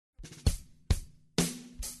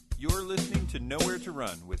You're listening to Nowhere to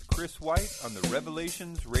Run with Chris White on the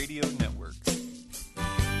Revelations Radio Network.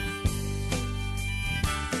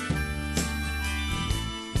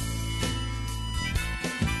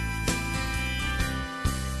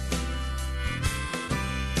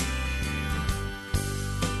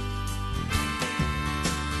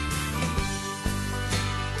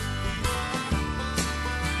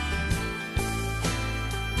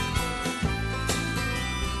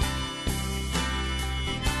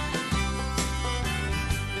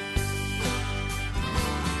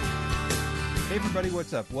 Hey everybody,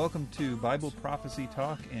 what's up? Welcome to Bible Prophecy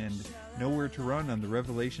Talk and Nowhere to Run on the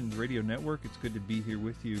Revelations Radio Network. It's good to be here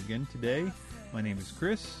with you again today. My name is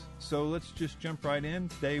Chris, so let's just jump right in.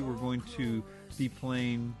 Today we're going to be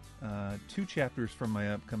playing two chapters from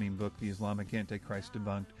my upcoming book, The Islamic Antichrist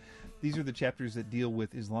Debunked. These are the chapters that deal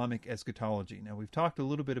with Islamic eschatology. Now, we've talked a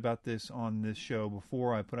little bit about this on this show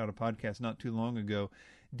before. I put out a podcast not too long ago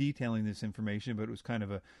detailing this information, but it was kind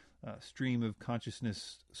of a stream of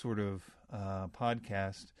consciousness sort of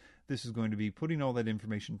podcast. This is going to be putting all that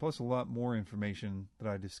information, plus a lot more information that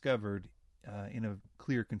I discovered in a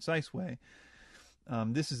clear, concise way.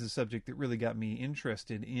 This is a subject that really got me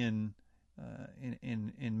interested in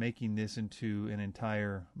making this into an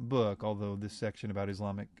entire book, although this section about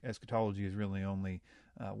Islamic eschatology is really only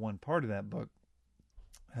one part of that book.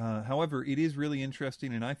 However, it is really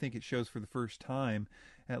interesting, and I think it shows for the first time,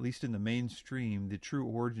 at least in the mainstream, the true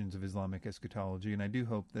origins of Islamic eschatology, and I do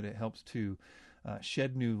hope that it helps to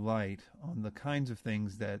shed new light on the kinds of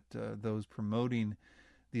things that those promoting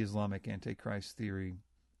the Islamic Antichrist theory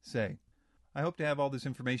say. I hope to have all this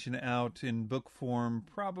information out in book form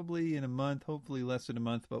probably in a month, hopefully less than a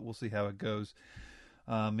month, but we'll see how it goes.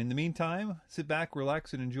 In the meantime, sit back,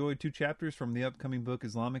 relax, and enjoy two chapters from the upcoming book,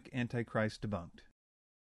 Islamic Antichrist Debunked.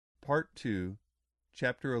 Part 2,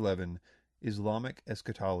 Chapter 11, Islamic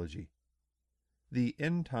Eschatology. The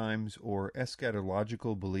end times or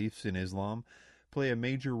eschatological beliefs in Islam play a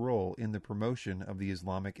major role in the promotion of the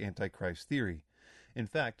Islamic Antichrist theory. In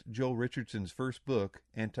fact, Joel Richardson's first book,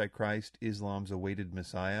 Antichrist, Islam's Awaited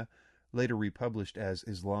Messiah, later republished as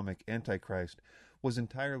Islamic Antichrist, was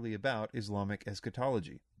entirely about Islamic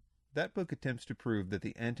eschatology. That book attempts to prove that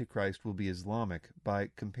the Antichrist will be Islamic by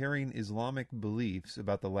comparing Islamic beliefs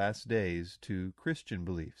about the last days to Christian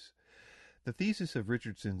beliefs. The thesis of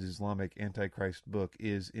Richardson's Islamic Antichrist book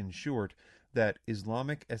is, in short, that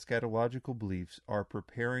Islamic eschatological beliefs are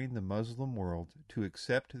preparing the Muslim world to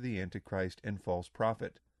accept the Antichrist and false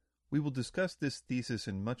prophet. We will discuss this thesis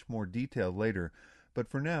in much more detail later, but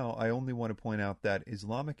for now I only want to point out that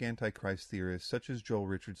Islamic Antichrist theorists such as Joel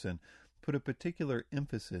Richardson put a particular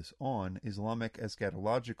emphasis on Islamic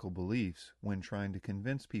eschatological beliefs when trying to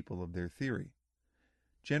convince people of their theory.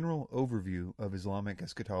 General overview of Islamic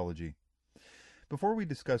eschatology. Before we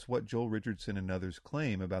discuss what Joel Richardson and others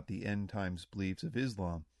claim about the end times beliefs of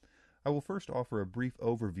Islam, I will first offer a brief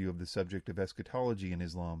overview of the subject of eschatology in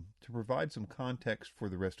Islam to provide some context for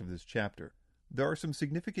the rest of this chapter. There are some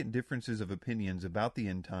significant differences of opinions about the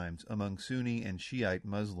end times among Sunni and Shiite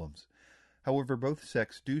Muslims. However, both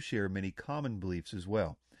sects do share many common beliefs as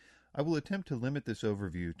well. I will attempt to limit this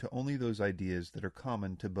overview to only those ideas that are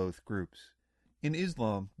common to both groups. In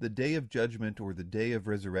Islam, the Day of Judgment or the Day of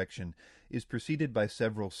Resurrection is preceded by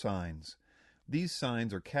several signs. These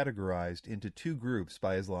signs are categorized into two groups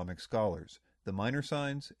by Islamic scholars, the minor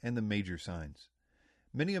signs and the major signs.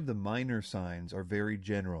 Many of the minor signs are very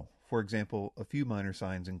general. For example, a few minor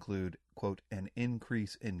signs include, quote, an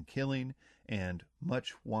increase in killing and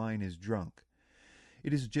much wine is drunk.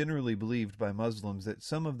 It is generally believed by Muslims that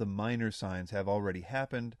some of the minor signs have already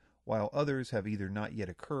happened, while others have either not yet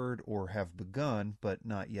occurred or have begun but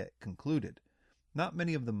not yet concluded. Not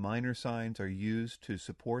many of the minor signs are used to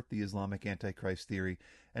support the Islamic Antichrist theory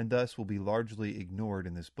and thus will be largely ignored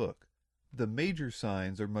in this book. The major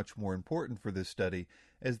signs are much more important for this study,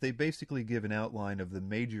 as they basically give an outline of the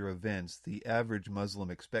major events the average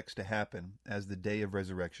Muslim expects to happen as the Day of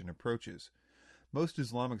Resurrection approaches. Most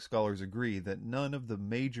Islamic scholars agree that none of the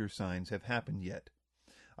major signs have happened yet.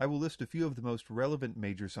 I will list a few of the most relevant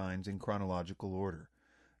major signs in chronological order.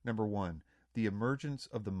 Number 1. The emergence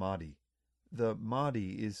of the Mahdi. The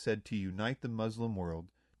Mahdi is said to unite the Muslim world,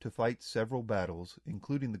 to fight several battles,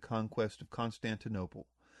 including the conquest of Constantinople.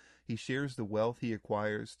 He shares the wealth he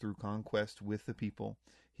acquires through conquest with the people.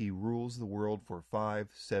 He rules the world for 5,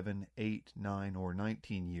 7, 8, 9, or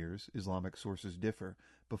 19 years, Islamic sources differ,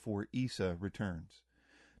 before Isa returns.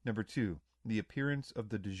 Number 2. The appearance of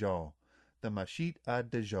the Dajjal. The Masih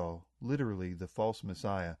ad-Dajjal, literally the false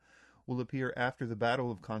Messiah, will appear after the Battle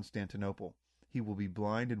of Constantinople. He will be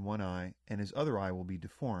blind in one eye, and his other eye will be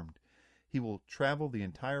deformed. He will travel the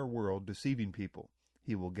entire world deceiving people.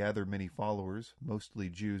 He will gather many followers, mostly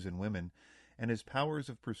Jews and women, and his powers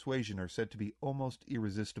of persuasion are said to be almost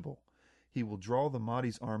irresistible. He will draw the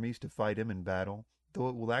Mahdi's armies to fight him in battle, though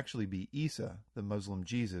it will actually be Isa, the Muslim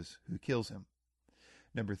Jesus, who kills him.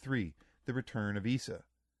 Number 3, the return of Isa.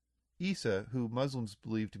 Isa, who Muslims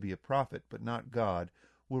believe to be a prophet but not God,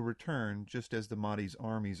 will return just as the Mahdi's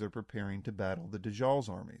armies are preparing to battle the Dajjal's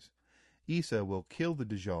armies. Isa will kill the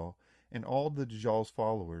Dajjal and all the Dajjal's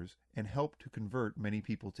followers and help to convert many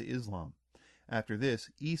people to Islam. After this,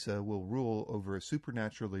 Isa will rule over a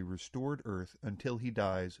supernaturally restored earth until he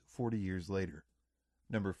dies 40 years later.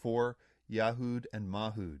 Number 4, Yahud and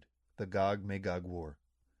Mahud, the Gog-Magog War.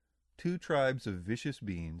 2 tribes of vicious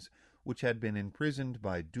beings, which had been imprisoned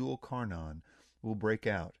by Dul Qarnan, will break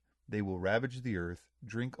out. They will ravage the earth,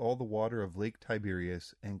 drink all the water of Lake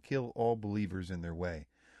Tiberias, and kill all believers in their way.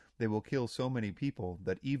 They will kill so many people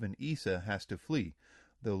that even Isa has to flee,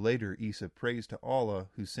 though later Isa prays to Allah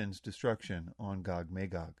who sends destruction on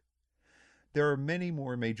Gog-Magog. There are many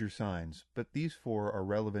more major signs, but these 4 are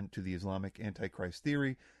relevant to the Islamic Antichrist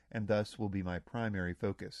theory and thus will be my primary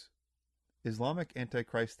focus. Islamic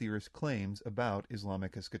Antichrist theorist claims about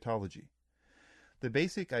Islamic eschatology. The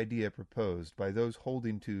basic idea proposed by those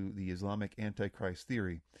holding to the Islamic Antichrist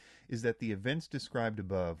theory is that the events described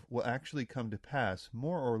above will actually come to pass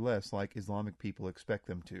more or less like Islamic people expect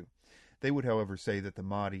them to. They would, however, say that the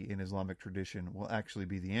Mahdi in Islamic tradition will actually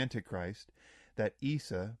be the Antichrist, that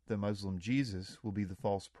Isa, the Muslim Jesus, will be the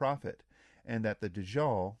false prophet, and that the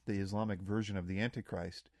Dajjal, the Islamic version of the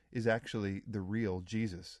Antichrist, is actually the real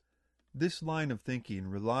Jesus. This line of thinking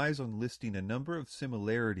relies on listing a number of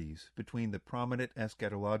similarities between the prominent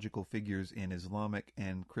eschatological figures in Islamic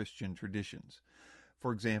and Christian traditions.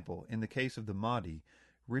 For example, in the case of the Mahdi,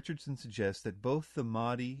 Richardson suggests that both the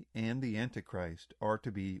Mahdi and the Antichrist are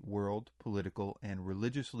to be world, political, and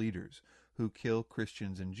religious leaders who kill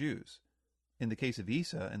Christians and Jews. In the case of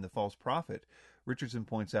Isa and the false prophet, Richardson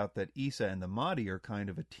points out that Isa and the Mahdi are kind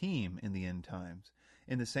of a team in the end times,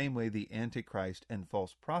 in the same way the Antichrist and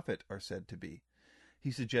false prophet are said to be.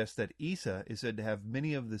 He suggests that Isa is said to have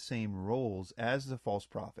many of the same roles as the false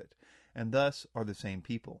prophet, and thus are the same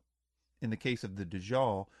people. In the case of the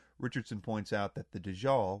Dajjal, Richardson points out that the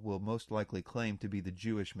Dajjal will most likely claim to be the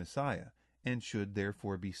Jewish Messiah, and should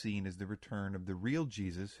therefore be seen as the return of the real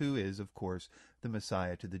Jesus, who is, of course, the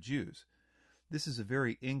Messiah to the Jews. This is a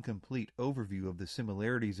very incomplete overview of the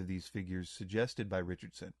similarities of these figures suggested by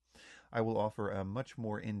Richardson. I will offer a much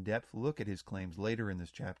more in-depth look at his claims later in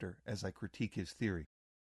this chapter as I critique his theory.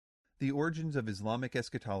 The origins of Islamic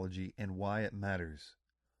eschatology and why it matters.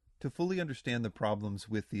 To fully understand the problems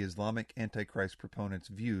with the Islamic Antichrist proponents'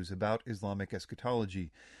 views about Islamic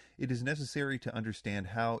eschatology, it is necessary to understand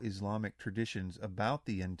how Islamic traditions about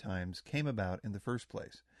the end times came about in the first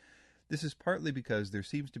place. This is partly because there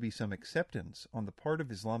seems to be some acceptance on the part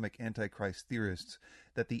of Islamic Antichrist theorists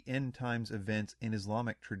that the end times events in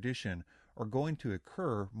Islamic tradition are going to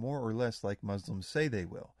occur more or less like Muslims say they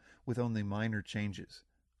will, with only minor changes.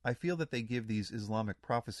 I feel that they give these Islamic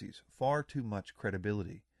prophecies far too much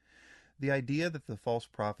credibility. The idea that the false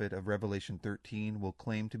prophet of Revelation 13 will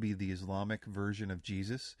claim to be the Islamic version of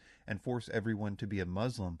Jesus and force everyone to be a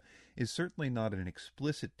Muslim is certainly not an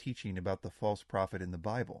explicit teaching about the false prophet in the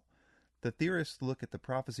Bible. The theorists look at the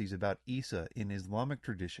prophecies about Isa in Islamic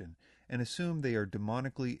tradition and assume they are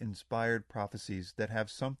demonically inspired prophecies that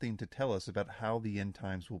have something to tell us about how the end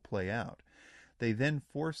times will play out. They then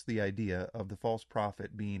force the idea of the false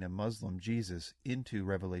prophet being a Muslim Jesus into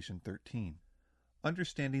Revelation 13.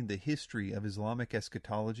 Understanding the history of Islamic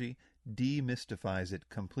eschatology demystifies it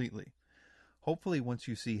completely. Hopefully, once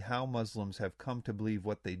you see how Muslims have come to believe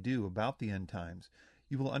what they do about the end times,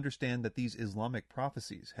 you will understand that these Islamic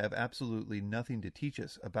prophecies have absolutely nothing to teach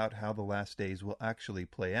us about how the last days will actually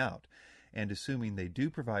play out, and assuming they do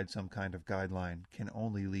provide some kind of guideline can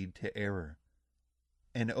only lead to error.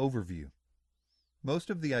 An overview. Most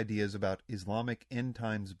of the ideas about Islamic end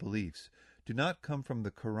times beliefs do not come from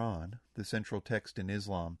the Quran, the central text in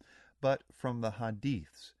Islam, but from the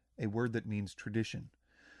Hadiths, a word that means tradition.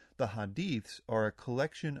 The Hadiths are a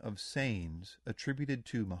collection of sayings attributed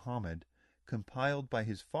to Muhammad, compiled by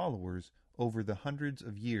his followers over the hundreds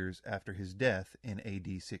of years after his death in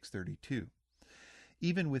AD 632.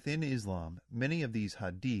 Even within Islam, many of these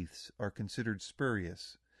hadiths are considered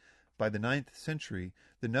spurious. By the 9th century,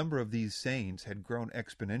 the number of these sayings had grown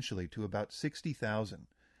exponentially to about 60,000,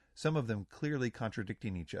 some of them clearly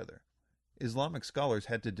contradicting each other. Islamic scholars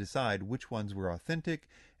had to decide which ones were authentic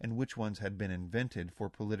and which ones had been invented for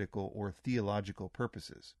political or theological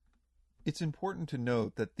purposes. It's important to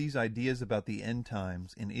note that these ideas about the end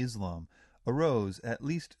times in Islam arose at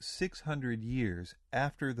least 600 years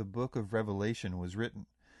after the book of Revelation was written.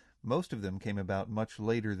 Most of them came about much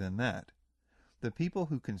later than that. The people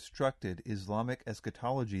who constructed Islamic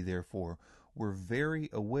eschatology, therefore, were very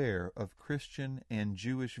aware of Christian and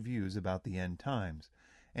Jewish views about the end times,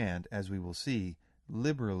 and, as we will see,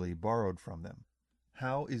 liberally borrowed from them.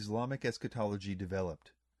 How Islamic eschatology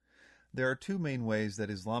developed. There are two main ways that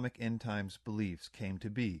Islamic end times beliefs came to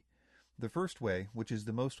be. The first way, which is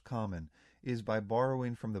the most common, is by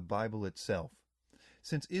borrowing from the Bible itself.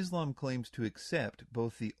 Since Islam claims to accept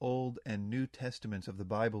both the Old and New Testaments of the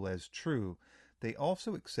Bible as true, they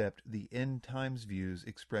also accept the end times views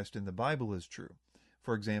expressed in the Bible as true.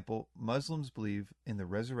 For example, Muslims believe in the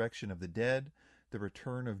resurrection of the dead, the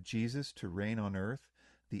return of Jesus to reign on earth,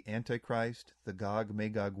 the Antichrist, the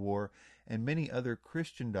Gog-Magog war, and many other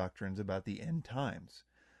Christian doctrines about the end times.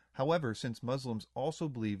 However, since Muslims also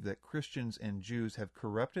believe that Christians and Jews have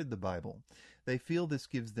corrupted the Bible, they feel this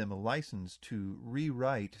gives them a license to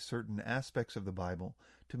rewrite certain aspects of the Bible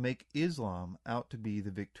to make Islam out to be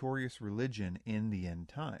the victorious religion in the end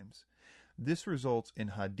times. This results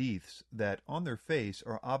in hadiths that, on their face,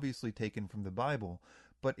 are obviously taken from the Bible,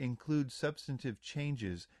 but include substantive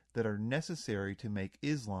changes that are necessary to make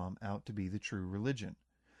Islam out to be the true religion.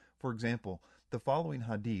 For example, the following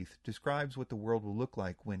hadith describes what the world will look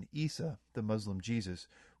like when Isa, the Muslim Jesus,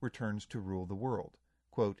 returns to rule the world.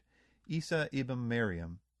 Quote, Isa ibn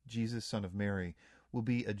Maryam, Jesus son of Mary, will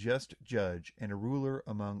be a just judge and a ruler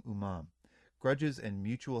among Ummah. Grudges and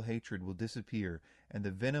mutual hatred will disappear, and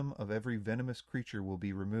the venom of every venomous creature will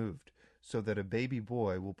be removed, so that a baby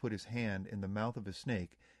boy will put his hand in the mouth of a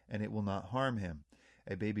snake, and it will not harm him.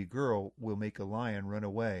 A baby girl will make a lion run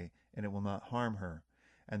away, and it will not harm her.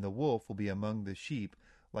 And the wolf will be among the sheep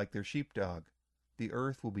like their sheepdog. The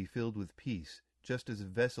earth will be filled with peace, just as a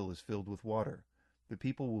vessel is filled with water. The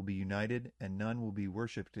people will be united, and none will be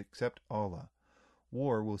worshipped except Allah.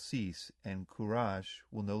 War will cease, and Quraysh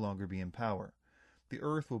will no longer be in power. The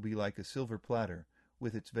earth will be like a silver platter,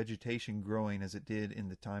 with its vegetation growing as it did in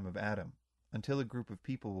the time of Adam, until a group of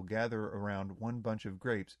people will gather around one bunch of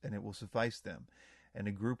grapes, and it will suffice them, and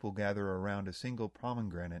a group will gather around a single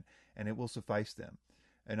pomegranate, and it will suffice them.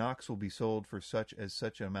 An ox will be sold for such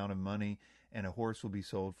amount of money, and a horse will be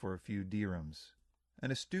sold for a few dirhams.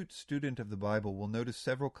 An astute student of the Bible will notice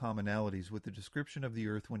several commonalities with the description of the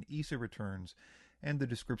earth when Isa returns and the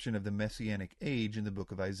description of the Messianic age in the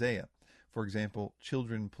book of Isaiah. For example,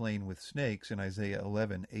 children playing with snakes in Isaiah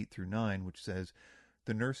 11, 8-9, which says,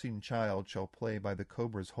 The nursing child shall play by the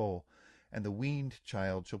cobra's hole, and the weaned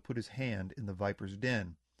child shall put his hand in the viper's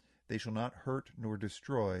den. They shall not hurt nor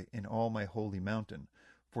destroy in all my holy mountain,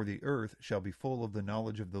 for the earth shall be full of the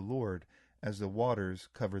knowledge of the Lord, as the waters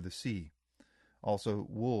cover the sea. Also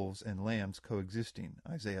wolves and lambs coexisting,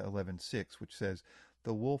 Isaiah 11:6, which says,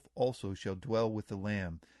 The wolf also shall dwell with the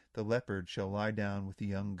lamb, the leopard shall lie down with the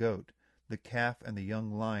young goat, the calf and the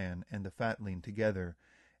young lion and the fatling together,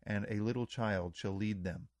 and a little child shall lead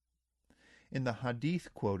them. In the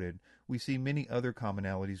hadith quoted, we see many other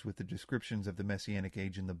commonalities with the descriptions of the Messianic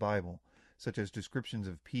age in the Bible, such as descriptions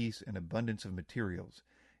of peace and abundance of materials.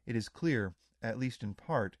 It is clear, at least in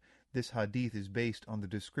part, this hadith is based on the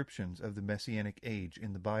descriptions of the Messianic age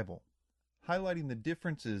in the Bible. Highlighting the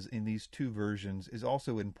differences in these two versions is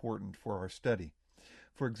also important for our study.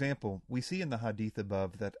 For example, we see in the hadith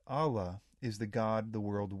above that Allah is the God the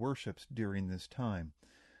world worships during this time.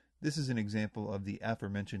 This is an example of the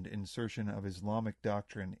aforementioned insertion of Islamic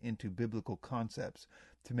doctrine into biblical concepts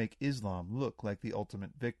to make Islam look like the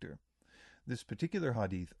ultimate victor. This particular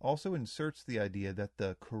hadith also inserts the idea that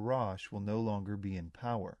the Quraysh will no longer be in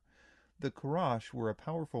power. The Quraysh were a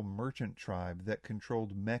powerful merchant tribe that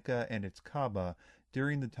controlled Mecca and its Kaaba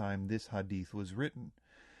during the time this hadith was written.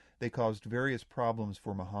 They caused various problems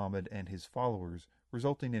for Muhammad and his followers,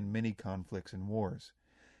 resulting in many conflicts and wars.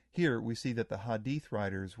 Here we see that the hadith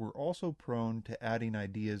writers were also prone to adding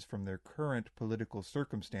ideas from their current political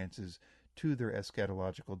circumstances to their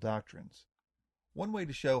eschatological doctrines. One way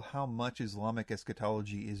to show how much Islamic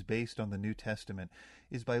eschatology is based on the New Testament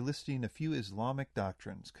is by listing a few Islamic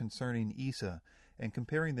doctrines concerning Isa and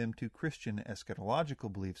comparing them to Christian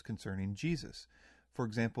eschatological beliefs concerning Jesus. For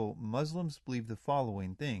example, Muslims believe the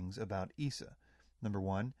following things about Isa. Number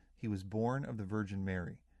 1, he was born of the Virgin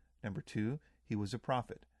Mary. Number 2, he was a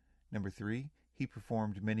prophet. Number 3, he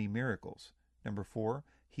performed many miracles. Number 4,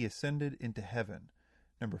 he ascended into heaven.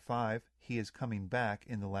 Number 5, he is coming back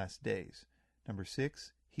in the last days. Number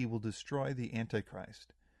 6, he will destroy the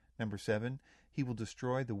Antichrist. Number 7, he will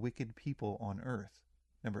destroy the wicked people on earth.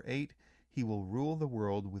 Number 8, He will rule the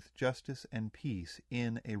world with justice and peace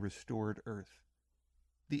in a restored earth.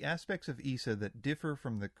 The aspects of Isa that differ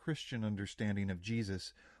from the Christian understanding of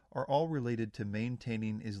Jesus are all related to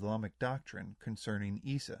maintaining Islamic doctrine concerning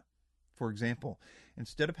Isa. For example,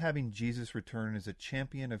 instead of having Jesus return as a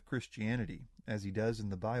champion of Christianity, as he does in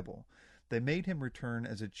the Bible, they made him return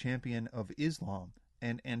as a champion of Islam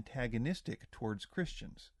and antagonistic towards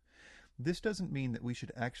Christians. This doesn't mean that we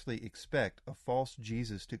should actually expect a false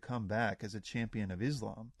Jesus to come back as a champion of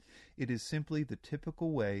Islam. It is simply the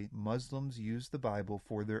typical way Muslims use the Bible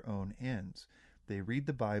for their own ends. They read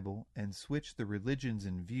the Bible and switch the religions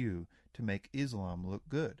in view to make Islam look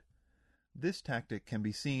good. This tactic can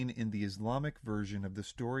be seen in the Islamic version of the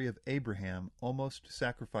story of Abraham almost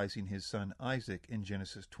sacrificing his son Isaac in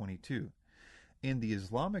Genesis 22. In the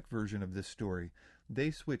Islamic version of this story,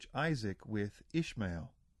 they switch Isaac with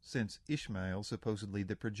Ishmael, since Ishmael is supposedly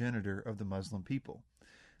the progenitor of the Muslim people.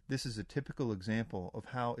 This is a typical example of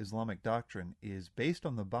how Islamic doctrine is based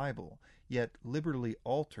on the Bible, yet liberally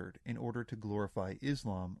altered in order to glorify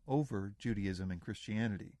Islam over Judaism and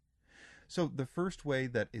Christianity. So the first way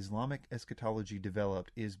that Islamic eschatology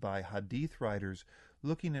developed is by hadith writers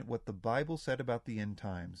looking at what the Bible said about the end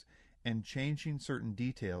times and changing certain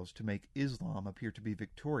details to make Islam appear to be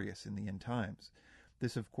victorious in the end times.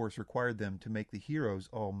 This, of course, required them to make the heroes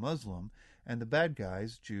all Muslim and the bad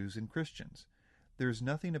guys Jews and Christians. There is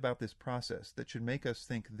nothing about this process that should make us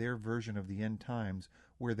think their version of the end times,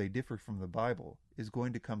 where they differ from the Bible, is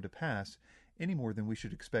going to come to pass any more than we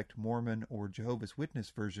should expect Mormon or Jehovah's Witness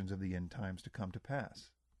versions of the end times to come to pass.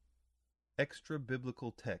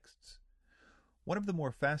 Extra-biblical texts. One of the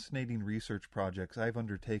more fascinating research projects I've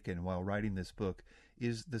undertaken while writing this book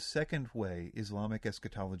is the second way Islamic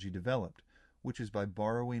eschatology developed, which is by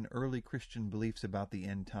borrowing early Christian beliefs about the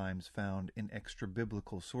end times found in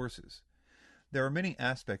extra-biblical sources. There are many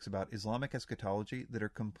aspects about Islamic eschatology that are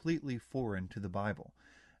completely foreign to the Bible,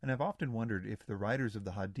 and I've often wondered if the writers of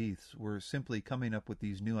the Hadiths were simply coming up with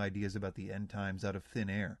these new ideas about the end times out of thin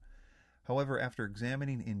air. However, after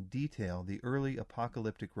examining in detail the early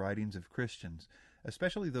apocalyptic writings of Christians,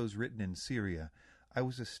 especially those written in Syria, I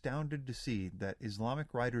was astounded to see that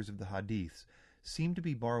Islamic writers of the Hadiths seem to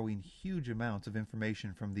be borrowing huge amounts of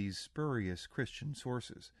information from these spurious Christian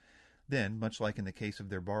sources. Then, much like in the case of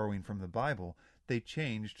their borrowing from the Bible, they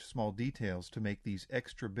changed small details to make these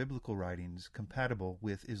extra-biblical writings compatible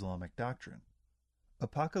with Islamic doctrine.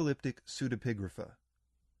 Apocalyptic pseudepigrapha.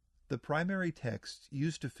 The primary texts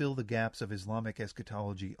used to fill the gaps of Islamic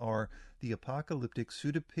eschatology are the apocalyptic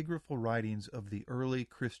pseudepigraphal writings of the early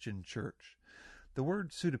Christian church. The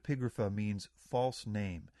word pseudepigrapha means false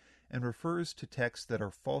name, and refers to texts that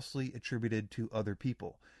are falsely attributed to other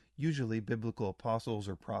people, usually biblical apostles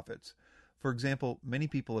or prophets. For example, many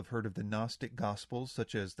people have heard of the Gnostic Gospels,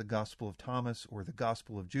 such as the Gospel of Thomas or the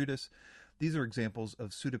Gospel of Judas. These are examples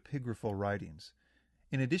of pseudepigraphal writings.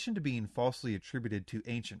 In addition to being falsely attributed to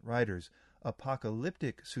ancient writers,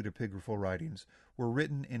 apocalyptic pseudepigraphal writings were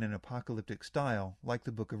written in an apocalyptic style, like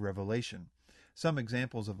the Book of Revelation. Some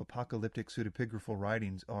examples of apocalyptic pseudepigraphal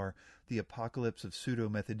writings are the Apocalypse of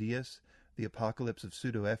Pseudo-Methodius, the Apocalypse of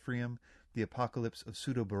Pseudo-Ephraim, the Apocalypse of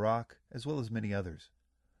Pseudo-Baruch, as well as many others.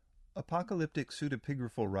 Apocalyptic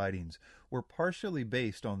pseudepigraphal writings were partially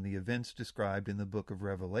based on the events described in the Book of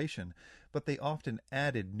Revelation, but they often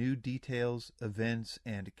added new details, events,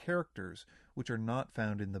 and characters which are not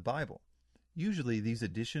found in the Bible. Usually these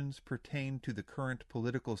additions pertain to the current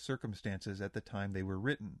political circumstances at the time they were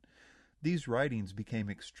written. These writings became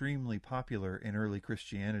extremely popular in early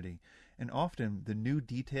Christianity, and often the new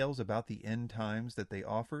details about the end times that they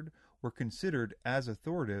offered were considered as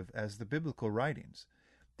authoritative as the biblical writings.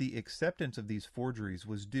 The acceptance of these forgeries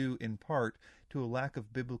was due in part to a lack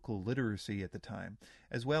of biblical literacy at the time,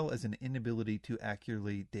 as well as an inability to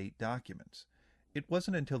accurately date documents. It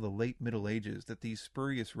wasn't until the late Middle Ages that these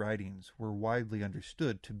spurious writings were widely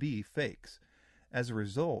understood to be fakes. As a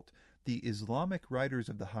result, the Islamic writers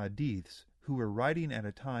of the Hadiths, who were writing at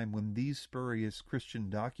a time when these spurious Christian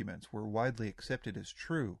documents were widely accepted as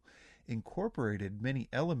true, incorporated many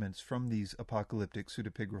elements from these apocalyptic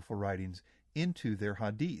pseudepigraphal writings into their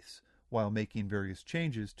Hadiths, while making various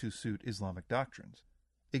changes to suit Islamic doctrines.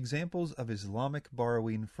 Examples of Islamic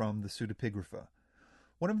borrowing from the pseudepigrapha.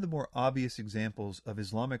 One of the more obvious examples of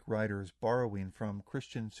Islamic writers borrowing from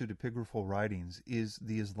Christian pseudepigraphal writings is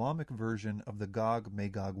the Islamic version of the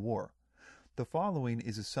Gog-Magog War. The following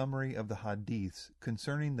is a summary of the Hadiths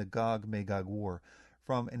concerning the Gog-Magog War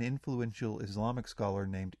from an influential Islamic scholar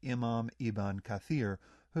named Imam Ibn Kathir,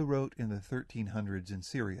 who wrote in the 1300s in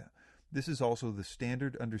Syria. This is also the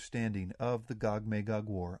standard understanding of the Gog-Magog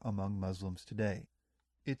War among Muslims today.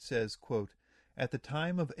 It says, quote, "At the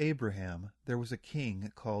time of Abraham there was a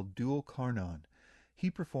king called Dual-Karnan. He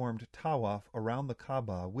performed tawaf around the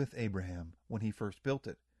Kaaba with Abraham when he first built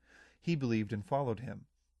it. He believed and followed him.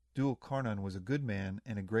 Dual-Karnan was a good man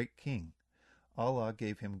and a great king. Allah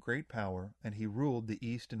gave him great power, and he ruled the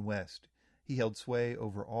east and west. He held sway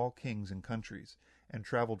over all kings and countries, and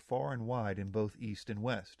traveled far and wide in both east and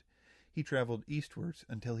west. He traveled eastwards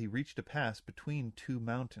until he reached a pass between two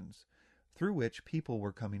mountains, through which people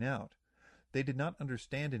were coming out. They did not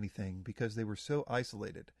understand anything because they were so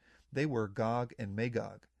isolated. They were Gog and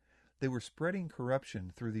Magog. They were spreading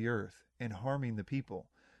corruption through the earth and harming the people.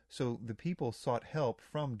 So the people sought help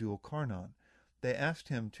from Dual-Karnan. They asked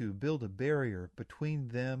him to build a barrier between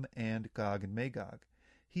them and Gog and Magog.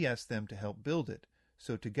 He asked them to help build it,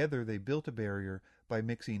 so together they built a barrier by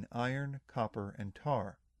mixing iron, copper, and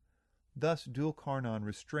tar. Thus Dual-Karnan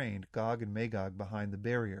restrained Gog and Magog behind the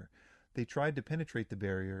barrier. They tried to penetrate the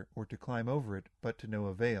barrier or to climb over it, but to no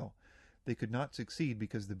avail. They could not succeed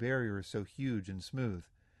because the barrier is so huge and smooth.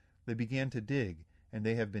 They began to dig, and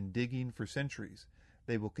they have been digging for centuries.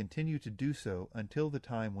 They will continue to do so until the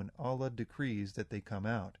time when Allah decrees that they come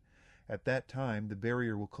out. At that time the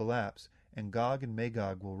barrier will collapse, and Gog and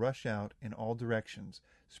Magog will rush out in all directions,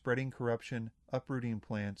 spreading corruption, uprooting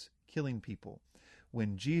plants, killing people.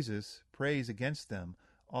 When Jesus prays against them,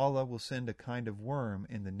 Allah will send a kind of worm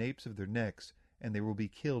in the napes of their necks, and they will be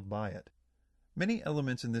killed by it. Many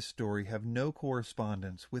elements in this story have no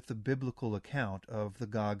correspondence with the biblical account of the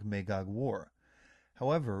Gog-Magog war.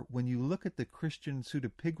 However, when you look at the Christian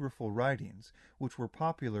pseudepigraphal writings, which were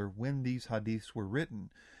popular when these hadiths were written,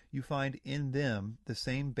 you find in them the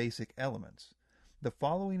same basic elements. The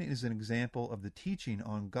following is an example of the teaching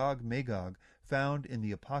on Gog-Magog found in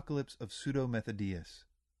the Apocalypse of Pseudo-Methodius.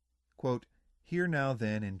 Quote, "Hear now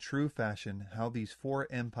then in true fashion how these four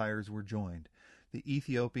empires were joined, the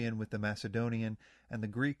Ethiopian with the Macedonian, and the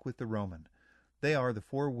Greek with the Roman. They are the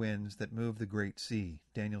four winds that move the great sea."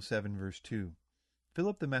 Daniel 7 verse 2.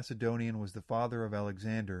 Philip the Macedonian was the father of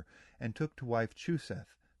Alexander, and took to wife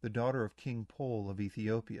Chuseth, the daughter of King Pol of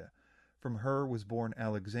Ethiopia. From her was born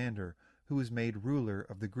Alexander, who was made ruler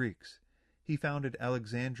of the Greeks. He founded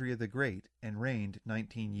Alexandria the Great, and reigned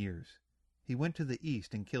 19 years. He went to the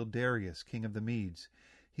east and killed Darius, king of the Medes.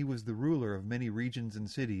 He was the ruler of many regions and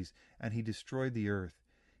cities, and he destroyed the earth.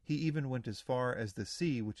 He even went as far as the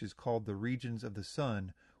sea, which is called the regions of the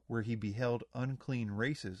sun, where he beheld unclean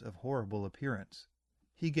races of horrible appearance.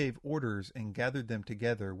 He gave orders and gathered them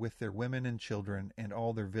together with their women and children and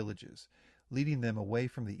all their villages, leading them away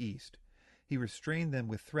from the east. He restrained them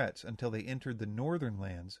with threats until they entered the northern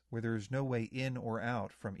lands, where there is no way in or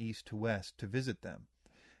out from east to west to visit them.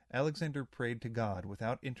 Alexander prayed to God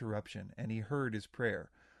without interruption, and he heard his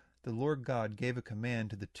prayer. The Lord God gave a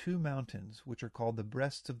command to the two mountains, which are called the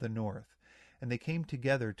breasts of the north, and they came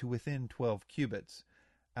together to within 12 cubits.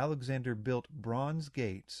 Alexander built bronze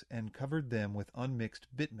gates and covered them with unmixed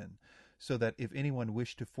bitumen, so that if anyone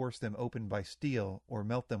wished to force them open by steel or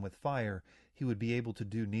melt them with fire, he would be able to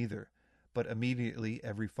do neither, but immediately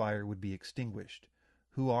every fire would be extinguished.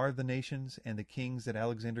 Who are the nations and the kings that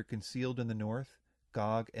Alexander concealed in the north?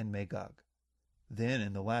 Gog and Magog. Then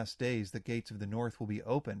in the last days the gates of the north will be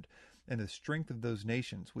opened, and the strength of those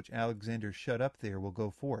nations which Alexander shut up there will go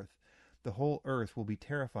forth. The whole earth will be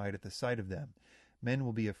terrified at the sight of them. Men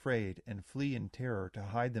will be afraid and flee in terror to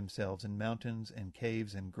hide themselves in mountains and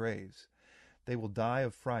caves and graves. They will die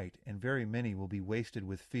of fright, and very many will be wasted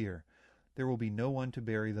with fear. There will be no one to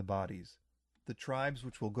bury the bodies. The tribes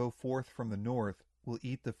which will go forth from the north will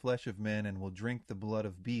eat the flesh of men and will drink the blood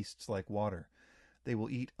of beasts like water. They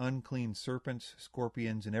will eat unclean serpents,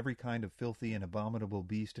 scorpions, and every kind of filthy and abominable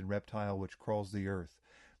beast and reptile which crawls the earth.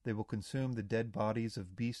 They will consume the dead bodies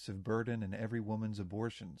of beasts of burden and every woman's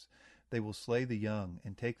abortions. They will slay the young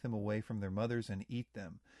and take them away from their mothers and eat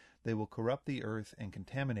them. They will corrupt the earth and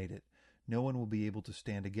contaminate it. No one will be able to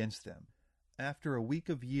stand against them. After a week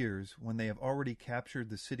of years, when they have already captured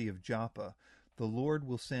the city of Joppa, the Lord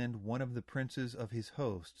will send one of the princes of his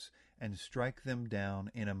hosts and strike them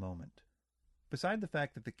down in a moment. Beside the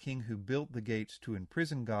fact that the king who built the gates to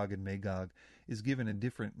imprison Gog and Magog is given a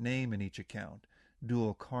different name in each account,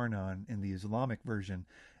 Dual-Karnan in the Islamic version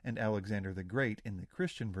and Alexander the Great in the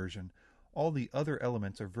Christian version, all the other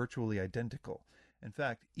elements are virtually identical. In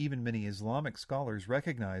fact, even many Islamic scholars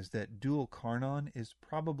recognize that Dual-Karnan is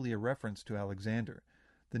probably a reference to Alexander.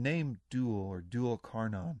 The name Dual or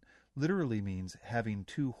Dual-Karnan literally means having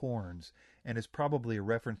two horns, and is probably a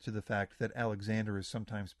reference to the fact that Alexander is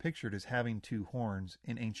sometimes pictured as having two horns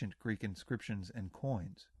in ancient Greek inscriptions and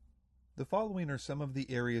coins. The following are some of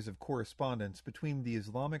the areas of correspondence between the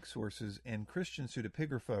Islamic sources and Christian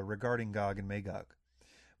pseudepigrapha regarding Gog and Magog.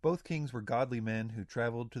 Both kings were godly men who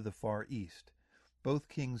traveled to the Far East. Both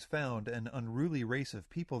kings found an unruly race of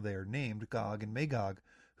people there named Gog and Magog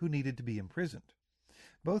who needed to be imprisoned.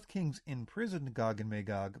 Both kings imprisoned Gog and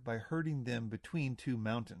Magog by herding them between two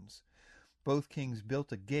mountains. Both kings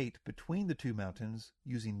built a gate between the two mountains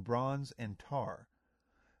using bronze and tar.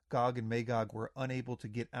 Gog and Magog were unable to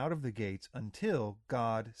get out of the gates until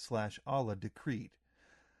God/Allah decreed.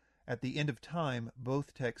 At the end of time,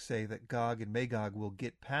 both texts say that Gog and Magog will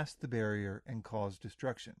get past the barrier and cause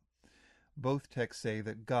destruction. Both texts say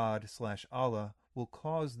that God/Allah will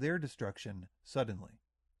cause their destruction suddenly.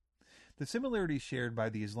 The similarities shared by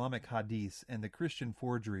the Islamic hadiths and the Christian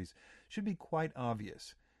forgeries should be quite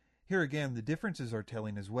obvious. Here again, the differences are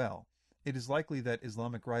telling as well. It is likely that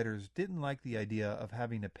Islamic writers didn't like the idea of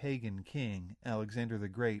having a pagan king, Alexander the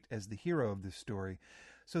Great, as the hero of this story,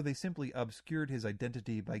 so they simply obscured his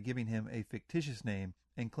identity by giving him a fictitious name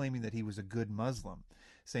and claiming that he was a good Muslim,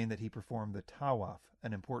 saying that he performed the Tawaf,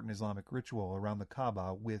 an important Islamic ritual around the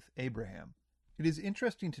Kaaba, with Abraham. It is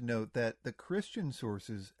interesting to note that the Christian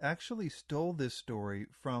sources actually stole this story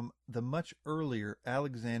from the much earlier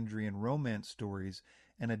Alexandrian romance stories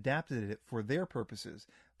and adapted it for their purposes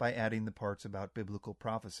by adding the parts about biblical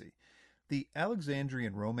prophecy. The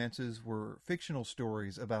Alexandrian romances were fictional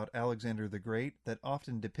stories about Alexander the Great that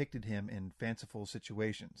often depicted him in fanciful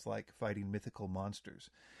situations, like fighting mythical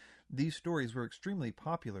monsters. These stories were extremely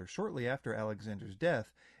popular shortly after Alexander's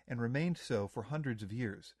death and remained so for hundreds of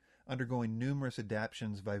years, undergoing numerous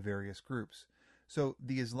adaptations by various groups. So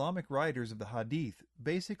the Islamic writers of the Hadith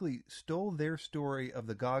basically stole their story of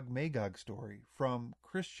the Gog-Magog story from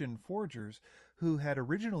Christian forgers who had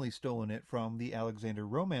originally stolen it from the Alexander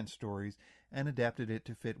romance stories and adapted it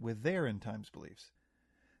to fit with their end times beliefs.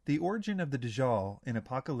 The origin of the Dajjal in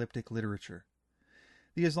apocalyptic literature.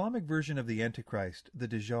 The Islamic version of the Antichrist, the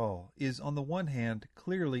Dajjal, is on the one hand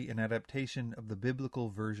clearly an adaptation of the biblical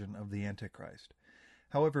version of the Antichrist.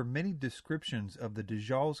 However, many descriptions of the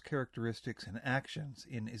Dajjal's characteristics and actions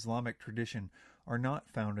in Islamic tradition are not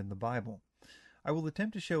found in the Bible. I will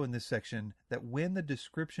attempt to show in this section that when the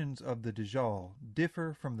descriptions of the Dajjal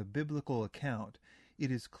differ from the biblical account,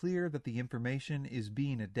 it is clear that the information is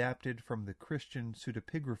being adapted from the Christian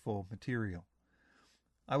pseudepigraphal material.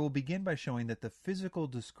 I will begin by showing that the physical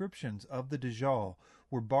descriptions of the Dajjal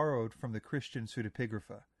were borrowed from the Christian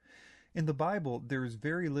pseudepigrapha. In the Bible, there is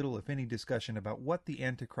very little, if any, discussion about what the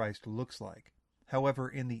Antichrist looks like. However,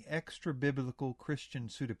 in the extra-biblical Christian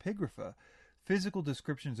pseudepigrapha, physical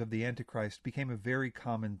descriptions of the Antichrist became a very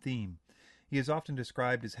common theme. He is often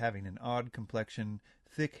described as having an odd complexion,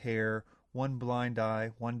 thick hair, one blind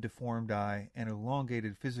eye, one deformed eye, and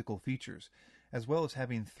elongated physical features, as well as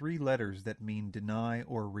having 3 letters that mean deny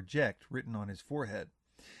or reject written on his forehead.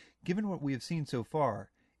 Given what we have seen so far,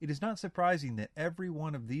 it is not surprising that every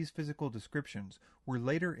one of these physical descriptions were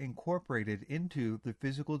later incorporated into the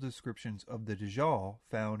physical descriptions of the Dajjal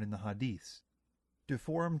found in the Hadiths.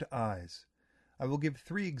 Deformed eyes. I will give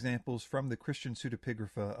 3 examples from the Christian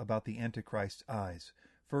pseudepigrapha about the Antichrist's eyes.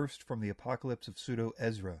 First, from the Apocalypse of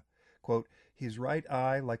Pseudo-Ezra. Quote, "His right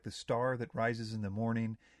eye like the star that rises in the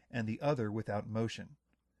morning, and the other without motion."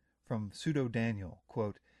 From Pseudo-Daniel,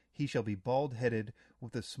 quote, "He shall be bald-headed,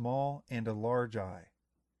 with a small and a large eye."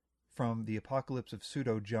 From the Apocalypse of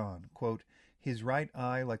Pseudo-John, quote, "His right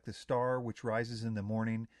eye like the star which rises in the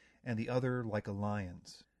morning, and the other like a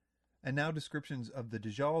lion's." And now descriptions of the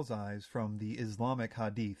Dajjal's eyes from the Islamic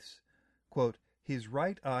Hadiths. Quote, "His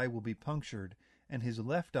right eye will be punctured, and his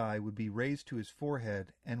left eye would be raised to his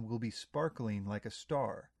forehead, and will be sparkling like a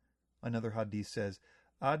star." Another Hadith says,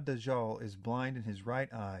 "Ad-Dajjal is blind in his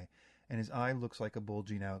right eye, and his eye looks like a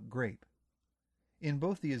bulging out grape." In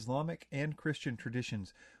both the Islamic and Christian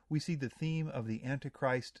traditions, we see the theme of the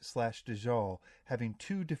Antichrist/Dajjal having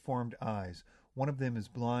 2 deformed eyes. One of them is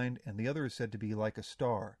blind, and the other is said to be like a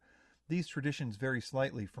star. These traditions vary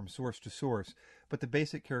slightly from source to source, but the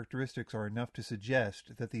basic characteristics are enough to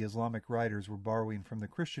suggest that the Islamic writers were borrowing from the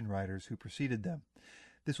Christian writers who preceded them.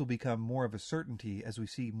 This will become more of a certainty as we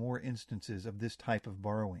see more instances of this type of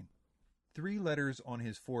borrowing. 3 letters on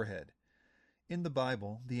his forehead. In the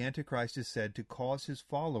Bible, the Antichrist is said to cause his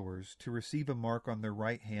followers to receive a mark on their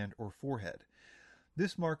right hand or forehead.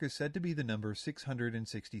 This mark is said to be the number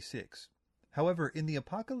 666. However, in the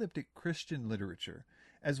apocalyptic Christian literature,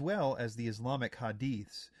 as well as the Islamic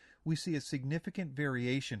Hadiths, we see a significant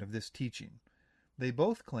variation of this teaching. They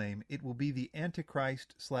both claim it will be the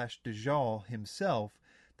Antichrist/Dajjal himself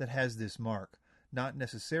that has this mark, not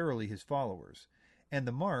necessarily his followers. And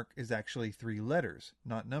the mark is actually 3 letters,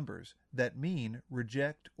 not numbers, that mean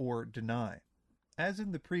reject or deny. As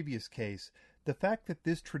in the previous case, the fact that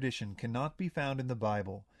this tradition cannot be found in the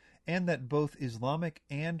Bible, and that both Islamic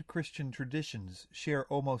and Christian traditions share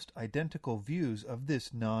almost identical views of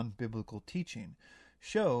this non-biblical teaching,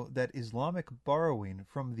 show that Islamic borrowing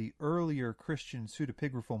from the earlier Christian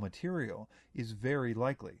pseudepigraphal material is very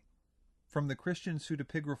likely. From the Christian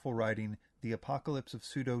pseudepigraphal writing, The Apocalypse of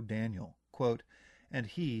Pseudo-Daniel, quote, "And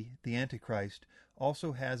he, the Antichrist,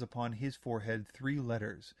 also has upon his forehead 3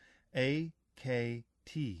 letters, A, K,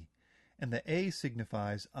 T, and the A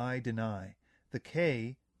signifies I deny, the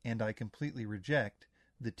K, and I completely reject,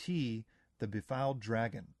 the T, the befouled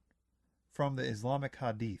dragon." From the Islamic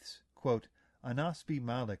Hadiths, quote, "Anas b.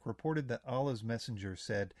 Malik reported that Allah's messenger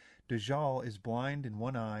said, Dajjal is blind in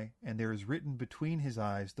one eye, and there is written between his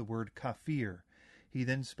eyes the word kafir. He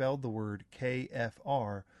then spelled the word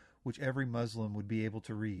KFR, which every Muslim would be able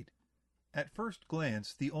to read." At first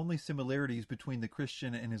glance, the only similarities between the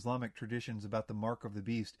Christian and Islamic traditions about the mark of the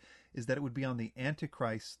beast is that it would be on the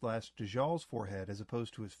Antichrist/Dajjal's forehead as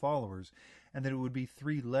opposed to his followers, and that it would be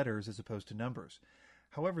 3 letters as opposed to numbers.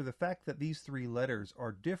 However, the fact that these 3 letters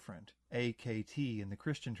are different, AKT in the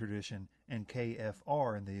Christian tradition and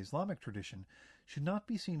KFR in the Islamic tradition, should not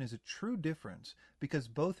be seen as a true difference because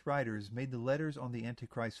both writers made the letters on the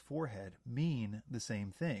Antichrist's forehead mean the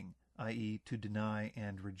same thing, i.e. to deny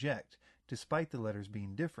and reject, despite the letters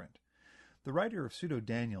being different. The writer of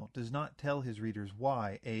Pseudo-Daniel does not tell his readers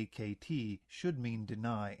why AKT should mean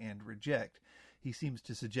deny and reject. He seems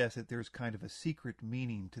to suggest that there's kind of a secret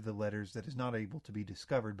meaning to the letters that is not able to be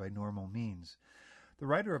discovered by normal means. The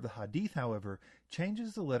writer of the Hadith, however,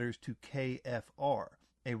 changes the letters to KFR,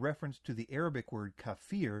 a reference to the Arabic word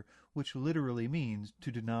kafir, which literally means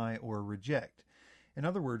to deny or reject. In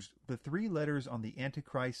other words, the 3 letters on the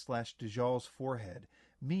Antichrist/Dajjal's forehead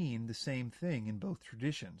mean the same thing in both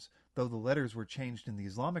traditions, though the letters were changed in the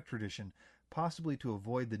Islamic tradition, possibly to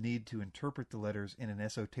avoid the need to interpret the letters in an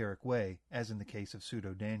esoteric way, as in the case of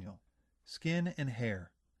Pseudo-Daniel. Skin and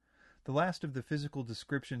hair. The last of the physical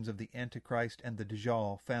descriptions of the Antichrist and the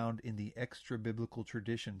Dajjal found in the extra-biblical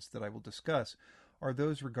traditions that I will discuss are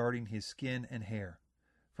those regarding his skin and hair.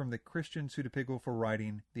 From the Christian pseudepigraphal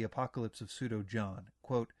writing, The Apocalypse of Pseudo-John,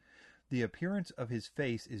 quote, "The appearance of his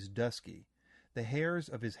face is dusky. The hairs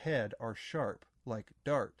of his head are sharp, like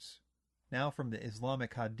darts." Now from the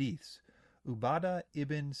Islamic Hadiths, Ubadah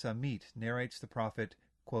ibn Samit narrates the Prophet,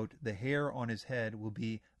 quote, "The hair on his head will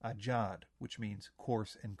be ajad, which means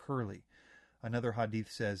coarse and curly." Another Hadith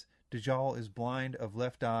says, "Dajjal is blind of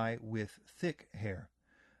left eye with thick hair."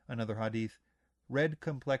 Another Hadith,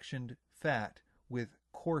 "Red-complexioned, fat, with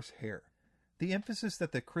coarse hair." The emphasis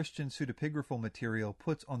that the Christian pseudepigraphal material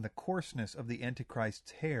puts on the coarseness of the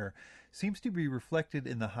Antichrist's hair seems to be reflected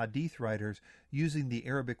in the Hadith writers using the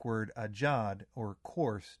Arabic word ajad, or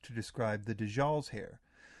coarse, to describe the Dajjal's hair.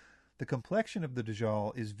 The complexion of the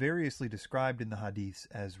Dajjal is variously described in the Hadiths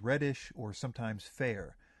as reddish or sometimes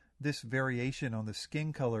fair. This variation on the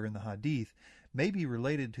skin color in the Hadith may be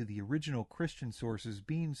related to the original Christian sources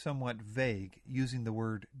being somewhat vague, using the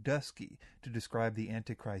word dusky to describe the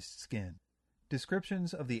Antichrist's skin.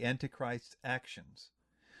 Descriptions of the Antichrist's actions.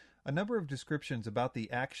 A number of descriptions about the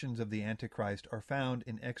actions of the Antichrist are found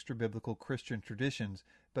in extra-biblical Christian traditions,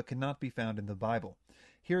 but cannot be found in the Bible.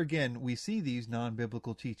 Here again, we see these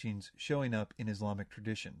non-biblical teachings showing up in Islamic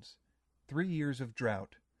traditions. 3 years of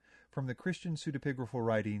drought. From the Christian pseudepigraphal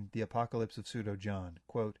writing, The Apocalypse of Pseudo-John,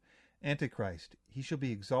 quote, "Antichrist, he shall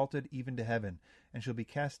be exalted even to heaven, and shall be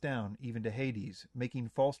cast down even to Hades, making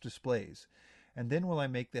false displays. And then will I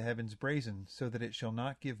make the heavens brazen, so that it shall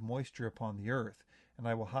not give moisture upon the earth, and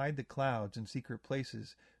I will hide the clouds in secret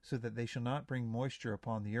places, so that they shall not bring moisture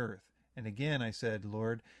upon the earth. And again I said,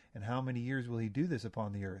 Lord, and how many years will he do this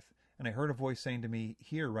upon the earth? And I heard a voice saying to me,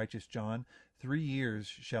 Hear, righteous John, 3 years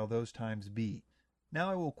shall those times be." Now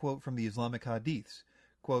I will quote from the Islamic Hadiths,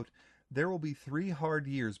 quote, "There will be 3 hard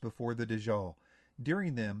years before the Dajjal.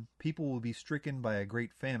 During them, people will be stricken by a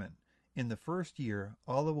great famine. In the first year,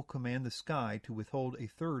 Allah will command the sky to withhold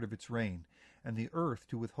 1/3 of its rain, and the earth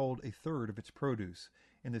to withhold 1/3 of its produce.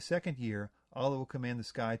 In the second year, Allah will command the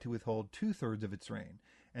sky to withhold 2/3 of its rain,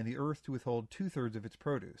 and the earth to withhold 2/3 of its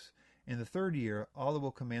produce. In the third year, Allah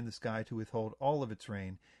will command the sky to withhold all of its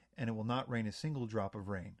rain, and it will not rain a single drop of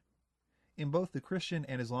rain." In both the Christian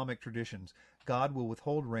and Islamic traditions, God will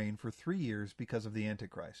withhold rain for 3 years because of the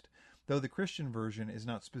Antichrist. Though the Christian version is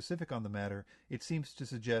not specific on the matter, it seems to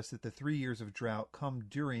suggest that the 3 years of drought come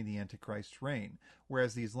during the Antichrist's reign,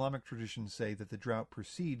 whereas the Islamic traditions say that the drought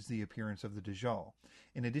precedes the appearance of the Dajjal,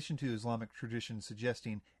 in addition to Islamic traditions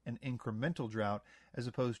suggesting an incremental drought, as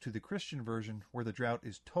opposed to the Christian version where the drought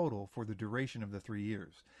is total for the duration of the 3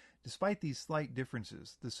 years. Despite these slight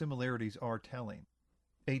differences, the similarities are telling.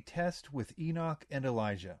 A test with Enoch and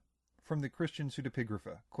Elijah. From the Christian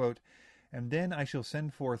pseudepigrapha, quote, "And then I shall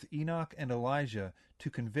send forth Enoch and Elijah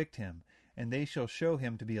to convict him, and they shall show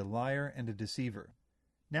him to be a liar and a deceiver."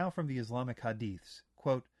 Now from the Islamic hadiths,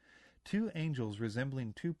 quote, "2 angels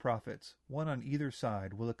resembling 2 prophets, one on either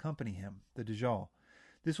side, will accompany him, the Dajjal.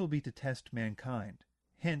 This will be to test mankind.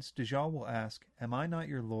 Hence Dajjal will ask, 'Am I not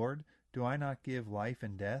your Lord? Do I not give life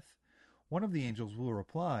and death?' One of the angels will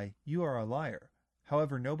reply, 'You are a liar.'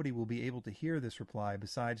 However, nobody will be able to hear this reply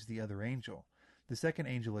besides the other angel. The second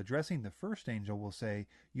angel addressing the first angel will say,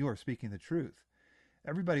 'You are speaking the truth.'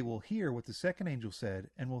 Everybody will hear what the second angel said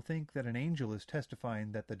and will think that an angel is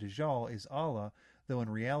testifying that the Dajjal is Allah, though in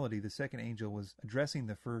reality the second angel was addressing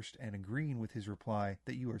the first and agreeing with his reply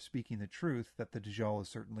that you are speaking the truth, that the Dajjal is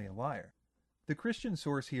certainly a liar." The Christian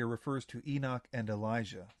source here refers to Enoch and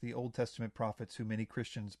Elijah, the Old Testament prophets who many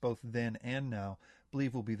Christians, both then and now,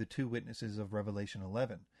 believe will be the 2 witnesses of Revelation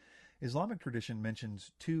 11. Islamic tradition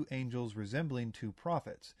mentions 2 angels resembling 2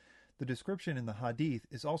 prophets. The description in the Hadith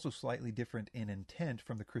is also slightly different in intent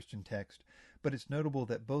from the Christian text, but it's notable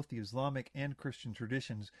that both the Islamic and Christian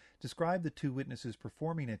traditions describe the 2 witnesses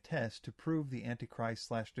performing a test to prove the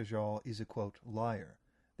Antichrist/Dajjal is a, quote, liar.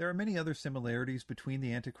 There are many other similarities between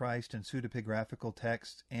the Antichrist and pseudepigraphical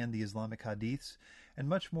texts and the Islamic hadiths, and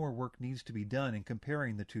much more work needs to be done in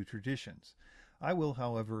comparing the 2 traditions. I will,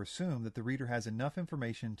 however, assume that the reader has enough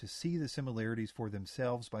information to see the similarities for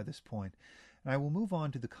themselves by this point, and I will move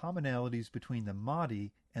on to the commonalities between the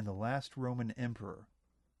Mahdi and the last Roman emperor.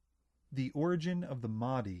 The origin of the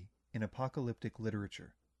Mahdi in apocalyptic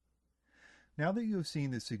literature. Now that you have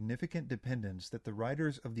seen the significant dependence that the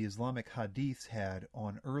writers of the Islamic hadiths had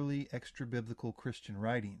on early extra-biblical Christian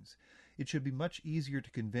writings, it should be much easier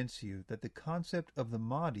to convince you that the concept of the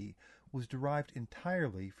Mahdi was derived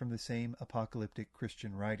entirely from the same apocalyptic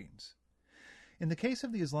Christian writings. In the case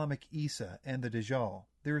of the Islamic Isa and the Dajjal,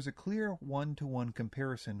 there is a clear one-to-one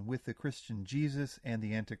comparison with the Christian Jesus and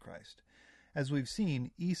the Antichrist. As we've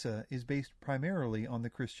seen, Isa is based primarily on the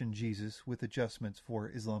Christian Jesus with adjustments for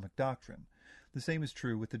Islamic doctrine. The same is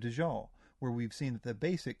true with the Dajjal, where we've seen that the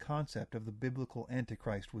basic concept of the biblical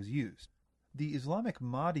Antichrist was used. The Islamic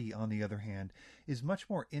Mahdi, on the other hand, is much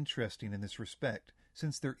more interesting in this respect,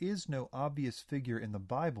 since there is no obvious figure in the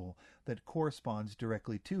Bible that corresponds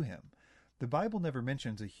directly to him. The Bible never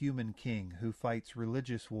mentions a human king who fights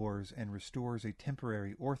religious wars and restores a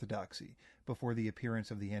temporary orthodoxy before the appearance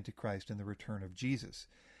of the Antichrist and the return of Jesus.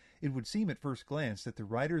 It would seem at first glance that the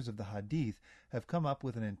writers of the Hadith have come up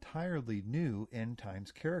with an entirely new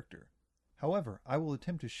end-times character. However, I will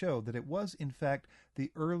attempt to show that it was, in fact,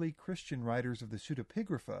 the early Christian writers of the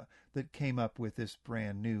pseudepigrapha that came up with this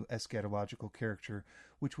brand new eschatological character,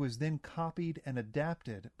 which was then copied and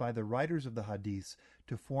adapted by the writers of the Hadiths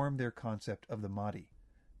to form their concept of the Mahdi.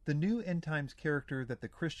 The new end-times character that the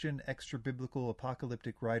Christian extra-biblical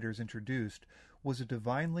apocalyptic writers introduced was a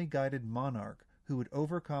divinely guided monarch who would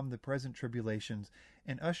overcome the present tribulations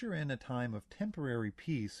and usher in a time of temporary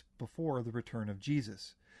peace before the return of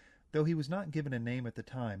Jesus. Though he was not given a name at the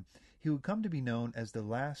time, he would come to be known as the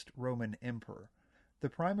last Roman emperor. The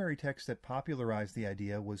primary text that popularized the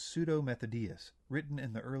idea was Pseudo-Methodius, written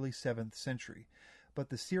in the early 7th century, but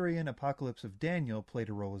the Syrian Apocalypse of Daniel played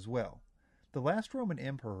a role as well. The last Roman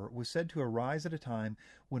emperor was said to arise at a time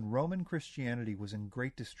when Roman Christianity was in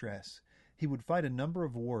great distress. He would fight a number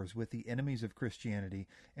of wars with the enemies of Christianity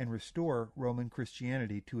and restore Roman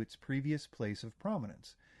Christianity to its previous place of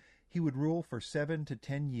prominence. He would rule for 7 to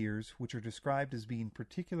 10 years, which are described as being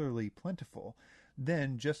particularly plentiful.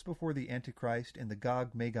 Then, just before the Antichrist and the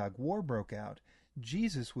Gog-Magog war broke out,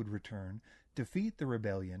 Jesus would return, defeat the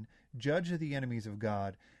rebellion, judge the enemies of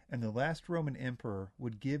God, and the last Roman emperor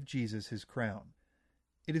would give Jesus his crown.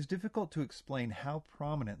 It is difficult to explain how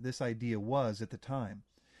prominent this idea was at the time.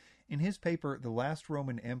 In his paper, The Last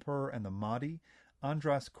Roman Emperor and the Mahdi,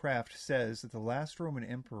 Andras Kraft says that the last Roman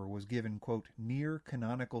emperor was given, quote, near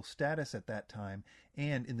canonical status at that time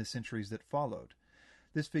and in the centuries that followed.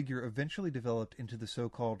 This figure eventually developed into the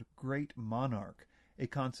so-called Great Monarch, a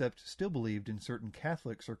concept still believed in certain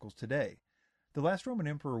Catholic circles today. The last Roman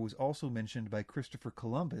emperor was also mentioned by Christopher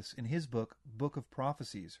Columbus in his book, Book of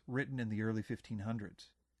Prophecies, written in the early 1500s.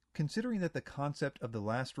 Considering that the concept of the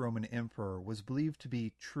last Roman emperor was believed to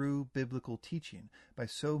be true biblical teaching by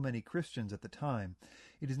so many Christians at the time,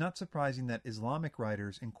 it is not surprising that Islamic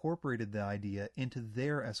writers incorporated the idea into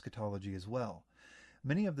their eschatology as well.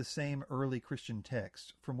 Many of the same early Christian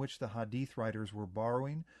texts from which the Hadith writers were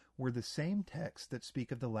borrowing were the same texts that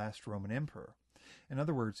speak of the last Roman emperor. In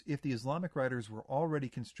other words, if the Islamic writers were already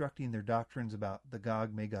constructing their doctrines about the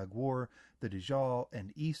Gog-Magog war, the Dajjal,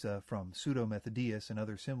 and Isa from Pseudo-Methodius and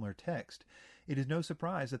other similar texts, it is no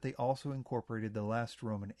surprise that they also incorporated the last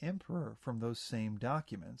Roman emperor from those same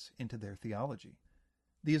documents into their theology.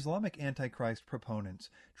 The Islamic Antichrist proponents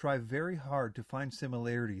try very hard to find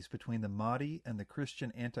similarities between the Mahdi and the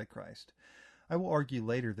Christian Antichrist. I will argue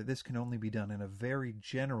later that this can only be done in a very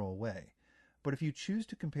general way. But if you choose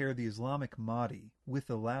to compare the Islamic Mahdi with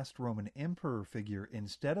the last Roman emperor figure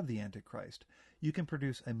instead of the Antichrist, you can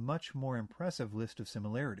produce a much more impressive list of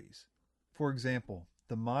similarities. For example,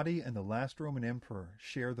 the Mahdi and the last Roman emperor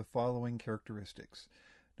share the following characteristics.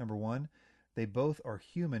 Number 1, they both are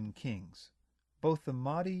human kings. Both the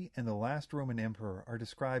Mahdi and the last Roman emperor are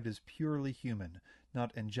described as purely human,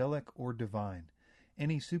 not angelic or divine.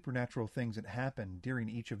 Any supernatural things that happen during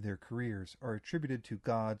each of their careers are attributed to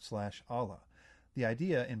God/Allah. The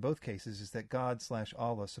idea in both cases is that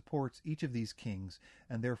God/Allah supports each of these kings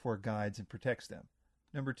and therefore guides and protects them.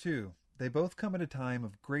 Number 2, they both come at a time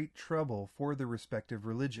of great trouble for their respective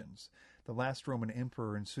religions. The last Roman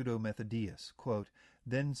emperor in Pseudo-Methodius, quote,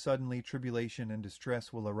 "Then suddenly tribulation and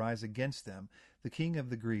distress will arise against them. The king of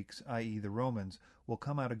the Greeks, i.e. the Romans, will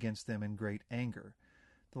come out against them in great anger."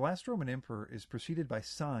 The last Roman emperor is preceded by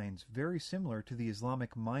signs very similar to the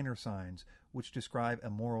Islamic minor signs, which describe a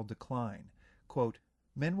moral decline. Quote,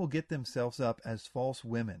 "Men will get themselves up as false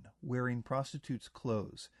women, wearing prostitutes'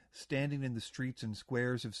 clothes, standing in the streets and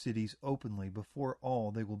squares of cities openly. Before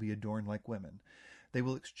all they will be adorned like women. They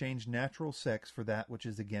will exchange natural sex for that which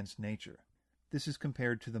is against nature." This is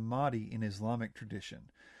compared to the Mahdi in Islamic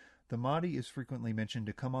tradition. The Mahdi is frequently mentioned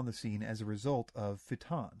to come on the scene as a result of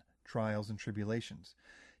fitan, trials and tribulations.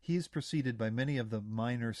 He is preceded by many of the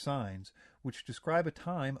minor signs, which describe a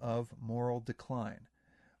time of moral decline.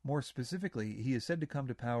 More specifically, he is said to come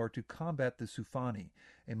to power to combat the Sufani,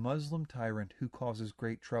 a Muslim tyrant who causes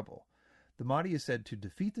great trouble. The Mahdi is said to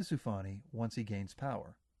defeat the Sufani once he gains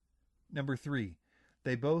power. Number 3,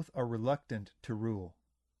 they both are reluctant to rule.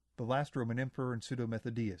 The last Roman emperor in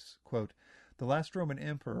Pseudo-Methodius, quote, "The last Roman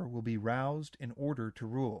emperor will be roused in order to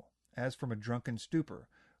rule, as from a drunken stupor,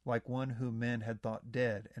 like one whom men had thought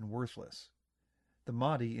dead and worthless." The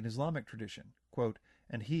Mahdi in Islamic tradition, quote,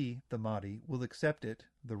 "And he, the Mahdi, will accept it,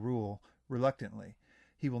 the rule, reluctantly.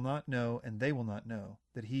 He will not know, and they will not know,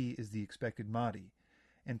 that he is the expected Mahdi.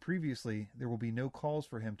 And previously there will be no calls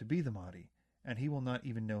for him to be the Mahdi, and he will not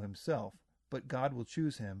even know himself, but God will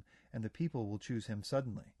choose him, and the people will choose him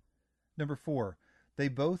suddenly." Number 4, they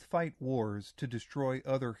both fight wars to destroy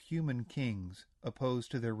other human kings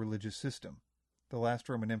opposed to their religious system. The last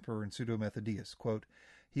Roman emperor in Pseudo-Methodius, quote,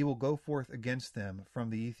 "He will go forth against them from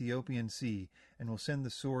the Ethiopian Sea, and will send the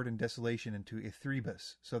sword and desolation into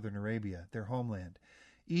Ithrebus, southern Arabia, their homeland.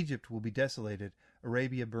 Egypt will be desolated,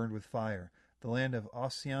 Arabia burned with fire, the land of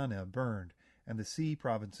Oceania burned, and the sea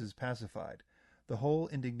provinces pacified. The whole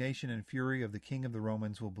indignation and fury of the king of the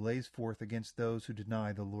Romans will blaze forth against those who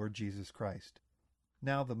deny the Lord Jesus Christ."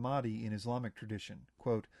 Now the Mahdi in Islamic tradition,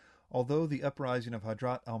 quote, "Although the uprising of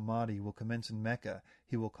Hadrat al-Mahdi will commence in Mecca,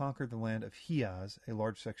 he will conquer the land of Hijaz, a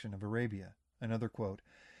large section of Arabia." Another quote,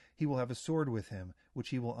 "He will have a sword with him, which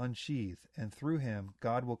he will unsheath, and through him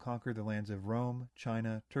God will conquer the lands of Rome,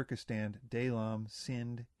 China, Turkestan, Daylam,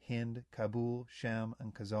 Sind, Hind, Kabul, Sham,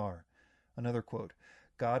 and Khazar." Another quote,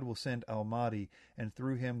 "God will send al-Mahdi, and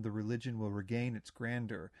through him the religion will regain its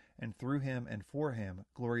grandeur, and through him and for him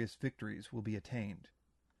glorious victories will be attained."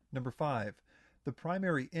 Number 5, the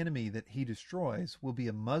primary enemy that he destroys will be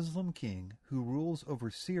a Muslim king who rules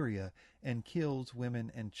over Syria and kills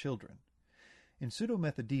women and children. In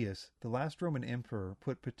Pseudo-Methodius, the last Roman emperor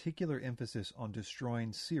put particular emphasis on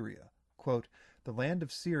destroying Syria. Quote, "The land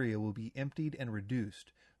of Syria will be emptied and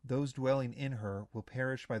reduced. Those dwelling in her will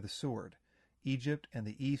perish by the sword. Egypt and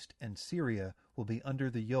the east and Syria will be under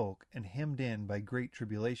the yoke and hemmed in by great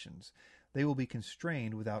tribulations. They will be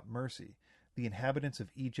constrained without mercy. The inhabitants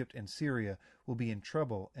of Egypt and Syria will be in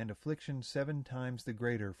trouble, and affliction 7 times the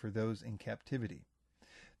greater for those in captivity."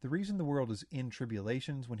 The reason the world is in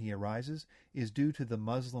tribulations when he arises is due to the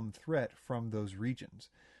Muslim threat from those regions.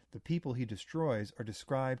 The people he destroys are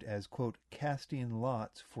described as, quote, "casting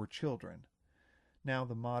lots for children." Now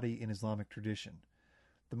the Mahdi in Islamic tradition.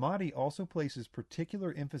 The Mahdi also places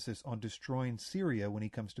particular emphasis on destroying Syria when he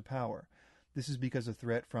comes to power. This is because of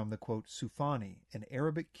threat from the, quote, Sufani, an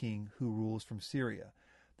Arabic king who rules from Syria.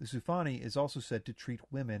 The Sufani is also said to treat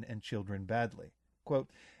women and children badly. Quote,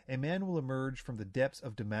 a man will emerge from the depths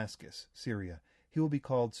of Damascus, Syria. He will be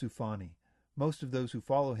called Sufani. Most of those who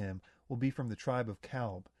follow him will be from the tribe of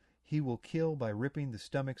Kalb. He will kill by ripping the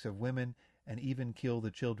stomachs of women and even kill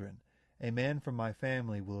the children. A man from my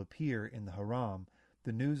family will appear in the Haram.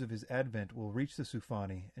 The news of his advent will reach the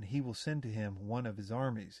Sufani, and he will send to him one of his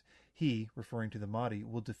armies. He, referring to the Mahdi,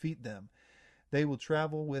 will defeat them. They will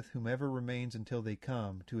travel with whomever remains until they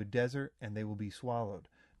come to a desert, and they will be swallowed.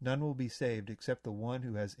 None will be saved except the one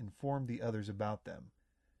who has informed the others about them.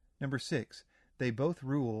 Number 6. They both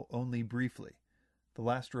rule only briefly. The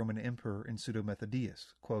last Roman emperor in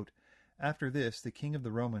Pseudo-Methodius, quote, after this, the king of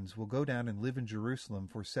the Romans will go down and live in Jerusalem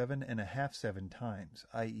for 7.5 times,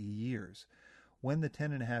 i.e. years. When the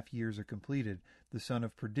 10.5 years are completed, the son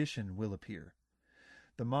of perdition will appear.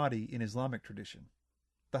 The Mahdi in Islamic tradition.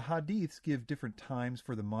 The Hadiths give different times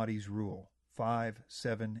for the Mahdi's rule, 5,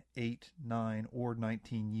 7, 8, 9, or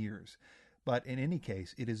 19 years, but in any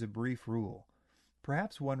case it is a brief rule.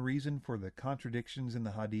 Perhaps one reason for the contradictions in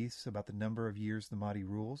the Hadiths about the number of years the Mahdi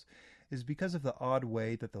rules is because of the odd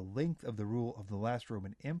way that the length of the rule of the last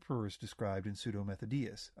Roman emperor is described in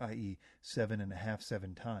Pseudo-Methodius, i.e.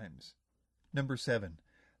 7.5 times. Number 7.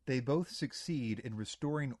 They both succeed in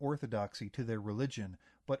restoring orthodoxy to their religion,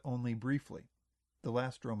 but only briefly. The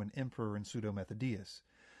last Roman emperor in Pseudo-Methodius.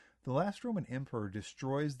 The last Roman emperor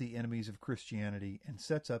destroys the enemies of Christianity and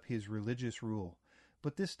sets up his religious rule,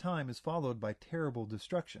 but this time is followed by terrible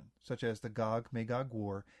destruction, such as the Gog-Magog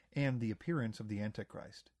war and the appearance of the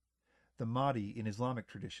Antichrist. The Mahdi in Islamic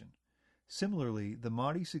tradition. Similarly, the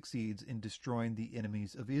Mahdi succeeds in destroying the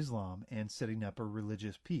enemies of Islam and setting up a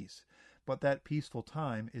religious peace, but that peaceful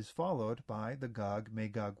time is followed by the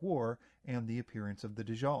Gog-Magog war and the appearance of the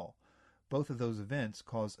Dajjal. Both of those events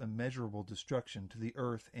cause immeasurable destruction to the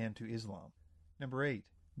earth and to Islam. Number 8.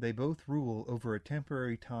 They both rule over a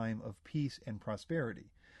temporary time of peace and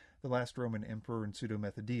prosperity. The last Roman emperor in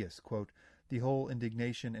Pseudo-Methodius, quote, the whole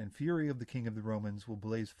indignation and fury of the king of the Romans will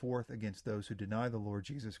blaze forth against those who deny the Lord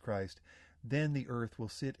Jesus Christ. Then the earth will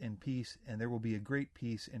sit in peace, and there will be a great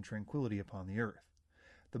peace and tranquility upon the earth.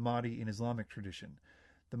 The Mahdi in Islamic tradition.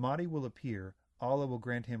 The Mahdi will appear, Allah will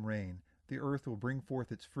grant him rain, the earth will bring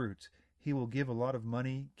forth its fruits, he will give a lot of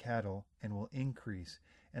money, cattle, and will increase,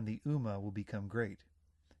 and the Ummah will become great.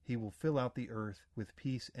 He will fill out the earth with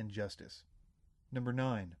peace and justice. Number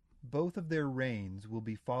 9. Both of their reigns will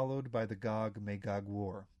be followed by the Gog-Magog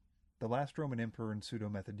war. The last Roman emperor in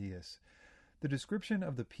Pseudo-Methodius. The description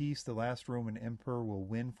of the peace the last Roman emperor will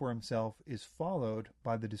win for himself is followed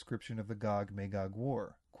by the description of the Gog-Magog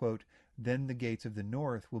war. Quote, then the gates of the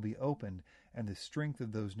north will be opened, and the strength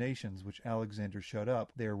of those nations which Alexander shut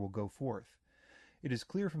up there will go forth. It is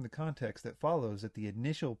clear from the context that follows that the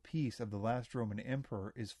initial peace of the last Roman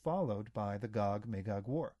emperor is followed by the Gog-Magog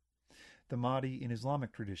war. The Mahdi in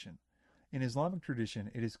Islamic tradition. In Islamic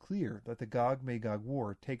tradition, it is clear that the Gog-Magog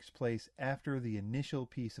war takes place after the initial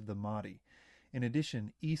peace of the Mahdi. In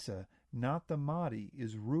addition, Isa, not the Mahdi,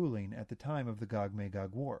 is ruling at the time of the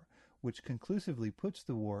Gog-Magog war, which conclusively puts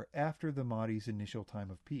the war after the Mahdi's initial time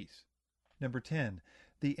of peace. Number 10.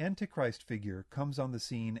 The Antichrist figure comes on the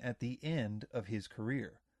scene at the end of his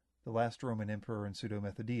career. The last Roman emperor in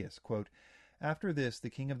Pseudo-Methodius, quote, after this,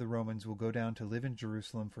 the king of the Romans will go down to live in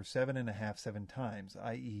Jerusalem for 7.5 times,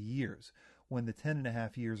 i.e. years. When the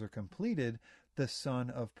 10.5 years are completed, the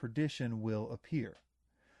son of perdition will appear.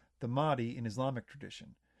 The Mahdi in Islamic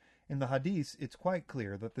tradition. In the Hadiths, it's quite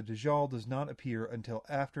clear that the Dajjal does not appear until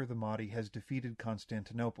after the Mahdi has defeated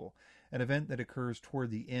Constantinople, an event that occurs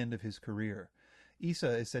toward the end of his career.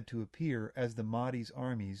 Isa is said to appear as the Mahdi's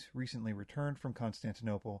armies, recently returned from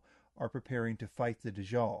Constantinople, are preparing to fight the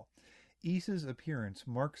Dajjal. Isa's appearance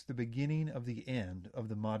marks the beginning of the end of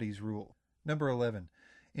the Mahdi's rule. Number 11.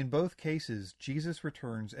 In both cases, Jesus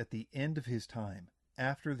returns at the end of his time,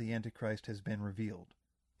 after the Antichrist has been revealed.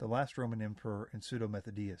 The last Roman emperor in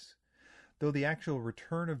Pseudo-Methodius. Though the actual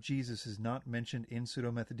return of Jesus is not mentioned in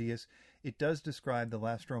Pseudo-Methodius, it does describe the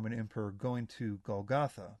last Roman emperor going to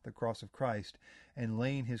Golgotha, the cross of Christ, and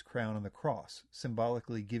laying his crown on the cross,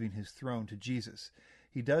 symbolically giving his throne to Jesus.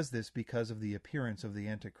 He does this because of the appearance of the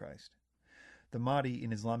Antichrist. The Mahdi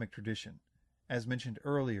in Islamic tradition. As mentioned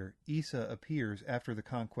earlier, Isa appears after the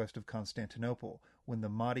conquest of Constantinople, when the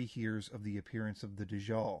Mahdi hears of the appearance of the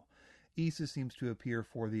Dajjal. Isa seems to appear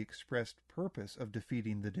for the expressed purpose of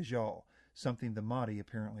defeating the Dajjal, something the Mahdi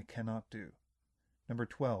apparently cannot do. Number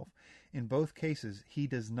 12. In both cases, he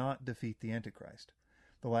does not defeat the Antichrist.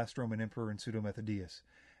 The last Roman emperor in Pseudo-Methodius.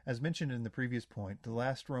 As mentioned in the previous point, the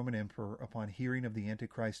last Roman emperor, upon hearing of the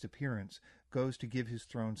Antichrist's appearance, goes to give his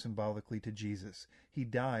throne symbolically to Jesus. He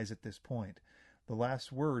dies at this point. The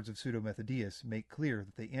last words of Pseudo-Methodius make clear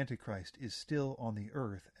that the Antichrist is still on the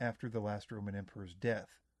earth after the last Roman emperor's death.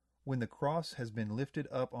 When the cross has been lifted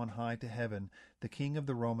up on high to heaven, the king of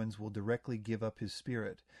the Romans will directly give up his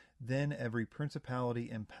spirit. Then every principality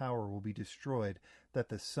and power will be destroyed, that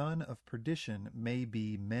the son of perdition may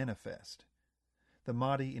be manifest. The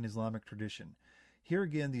Mahdi in Islamic tradition. Here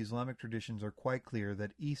again the Islamic traditions are quite clear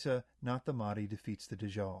that Isa, not the Mahdi, defeats the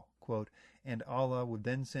Dajjal. Quote, and Allah would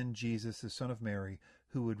then send Jesus, the son of Mary,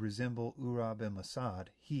 who would resemble Ura bin Masad.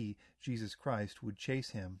 He, Jesus Christ, would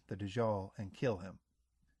chase him, the Dajjal, and kill him.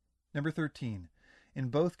 Number 13. In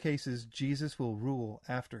both cases, Jesus will rule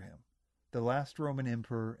after him. The last Roman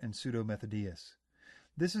emperor and Pseudo-Methodius.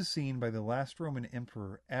 This is seen by the last Roman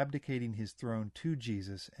emperor abdicating his throne to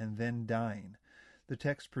Jesus and then dying. The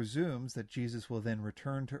text presumes that Jesus will then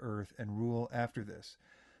return to earth and rule after this.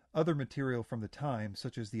 Other material from the time,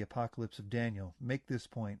 such as the Apocalypse of Daniel, make this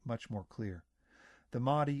point much more clear. The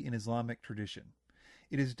Mahdi in Islamic tradition.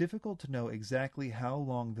 It is difficult to know exactly how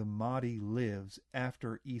long the Mahdi lives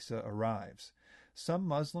after Isa arrives. Some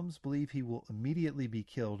Muslims believe he will immediately be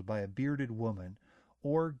killed by a bearded woman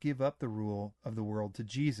or give up the rule of the world to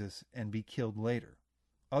Jesus and be killed later.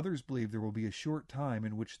 Others believe there will be a short time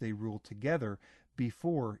in which they rule together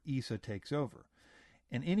before Isa takes over.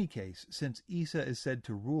 In any case, since Isa is said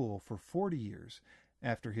to rule for 40 years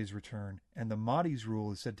after his return, and the Mahdi's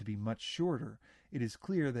rule is said to be much shorter, it is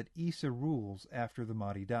clear that Isa rules after the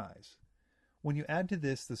Mahdi dies. When you add to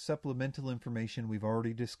this the supplemental information we've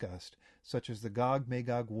already discussed, such as the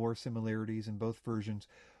Gog-Magog war similarities in both versions,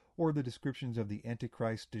 or the descriptions of the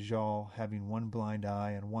Antichrist Dajjal having one blind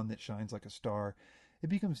eye and one that shines like a star, it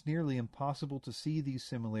becomes nearly impossible to see these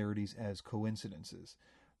similarities as coincidences.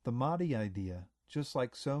 The Mahdi idea, just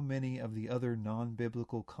like so many of the other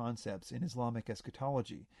non-biblical concepts in Islamic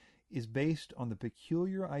eschatology, is based on the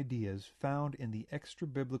peculiar ideas found in the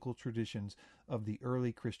extra-biblical traditions of the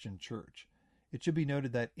early Christian church. It should be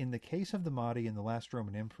noted that in the case of the Mahdi and the last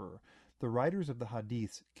Roman emperor, the writers of the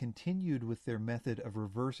Hadiths continued with their method of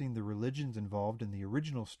reversing the religions involved in the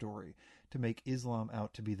original story to make Islam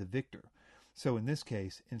out to be the victor. So in this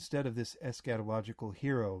case, instead of this eschatological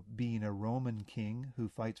hero being a Roman king who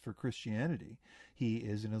fights for Christianity, he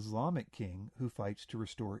is an Islamic king who fights to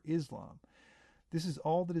restore Islam. This is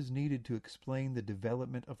all that is needed to explain the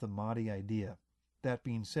development of the Mahdi idea. That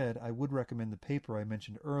being said, I would recommend the paper I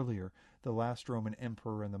mentioned earlier, The Last Roman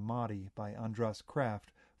Emperor and the Mahdi, by Andras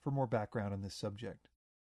Kraft, for more background on this subject.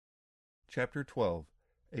 Chapter 12.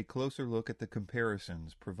 A closer look at the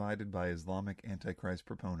comparisons provided by Islamic Antichrist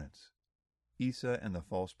proponents. Isa and the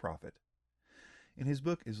False Prophet. In his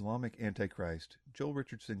book Islamic Antichrist, Joel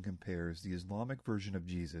Richardson compares the Islamic version of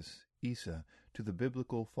Jesus, Isa, to the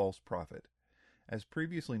biblical false prophet. As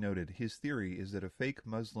previously noted, his theory is that a fake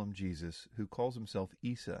Muslim Jesus who calls himself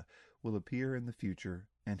Isa will appear in the future,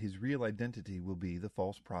 and his real identity will be the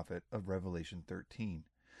false prophet of Revelation 13.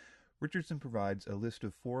 Richardson provides a list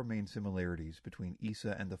of 4 main similarities between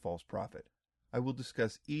Isa and the false prophet. I will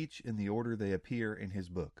discuss each in the order they appear in his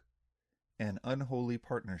book. An unholy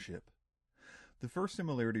partnership. The first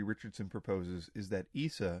similarity Richardson proposes is that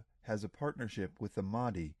Isa has a partnership with the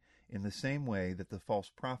Mahdi in the same way that the false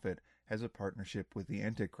prophet has a partnership with the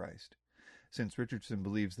Antichrist. Since Richardson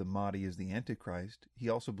believes the Mahdi is the Antichrist, he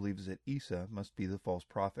also believes that Isa must be the false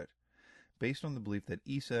prophet, based on the belief that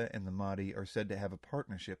Isa and the Mahdi are said to have a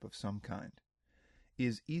partnership of some kind.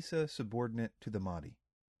 Is Isa subordinate to the Mahdi?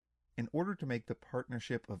 In order to make the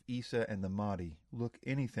partnership of Isa and the Mahdi look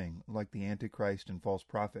anything like the Antichrist and false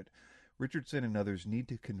prophet, Richardson and others need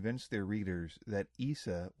to convince their readers that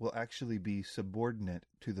Isa will actually be subordinate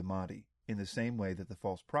to the Mahdi, in the same way that the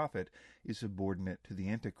false prophet is subordinate to the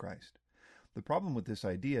Antichrist. The problem with this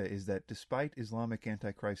idea is that despite Islamic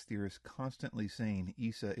Antichrist theorists constantly saying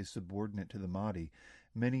Isa is subordinate to the Mahdi,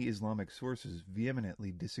 many Islamic sources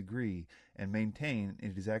vehemently disagree and maintain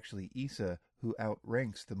it is actually Isa who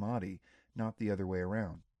outranks the Mahdi, not the other way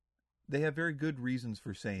around. They have very good reasons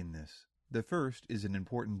for saying this. The first is an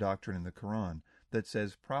important doctrine in the Quran that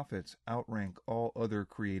says prophets outrank all other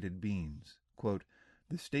created beings. Quote,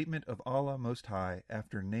 the statement of Allah Most High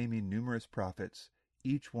after naming numerous prophets,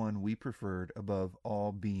 each one we preferred above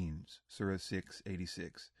all beings. Surah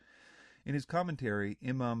 6:86. In his commentary,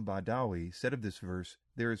 Imam Badawi said of this verse,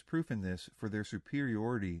 there is proof in this for their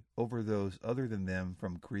superiority over those other than them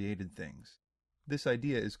from created things. This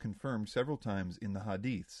idea is confirmed several times in the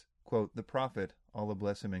Hadiths. Quote, the Prophet, Allah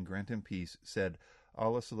bless him and grant him peace, said,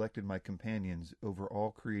 Allah selected my companions over all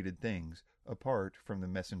created things, apart from the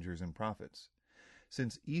messengers and prophets.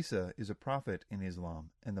 Since Isa is a prophet in Islam,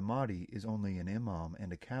 and the Mahdi is only an imam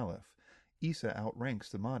and a caliph, Isa outranks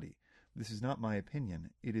the Mahdi. This is not my opinion.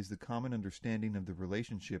 It is the common understanding of the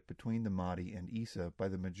relationship between the Mahdi and Isa by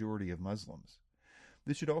the majority of Muslims.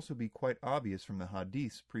 This should also be quite obvious from the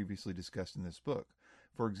hadiths previously discussed in this book.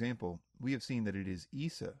 For example, we have seen that it is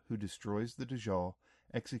Isa who destroys the Dajjal,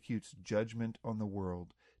 executes judgment on the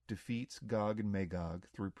world, defeats Gog and Magog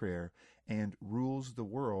through prayer, and rules the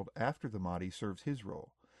world after the Mahdi serves his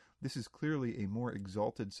role. This is clearly a more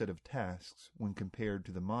exalted set of tasks when compared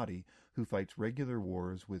to the Mahdi, who fights regular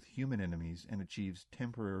wars with human enemies and achieves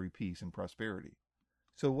temporary peace and prosperity.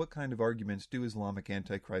 So what kind of arguments do Islamic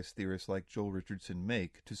Antichrist theorists like Joel Richardson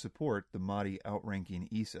make to support the Mahdi outranking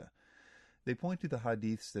Isa? They point to the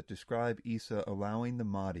hadiths that describe Isa allowing the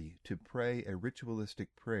Mahdi to pray a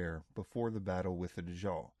ritualistic prayer before the battle with the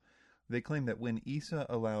Dajjal. They claim that when Isa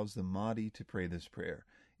allows the Mahdi to pray this prayer,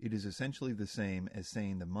 it is essentially the same as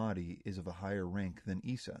saying the Mahdi is of a higher rank than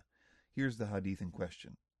Isa. Here's the hadith in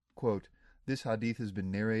question. Quote, "This hadith has been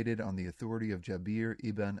narrated on the authority of Jabir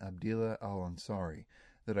ibn Abdillah al-Ansari,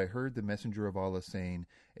 that I heard the Messenger of Allah saying,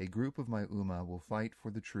 a group of my ummah will fight for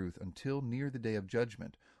the truth until near the day of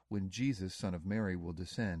judgment, when Jesus, son of Mary, will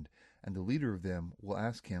descend, and the leader of them will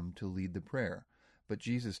ask him to lead the prayer. But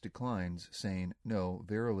Jesus declines, saying, No,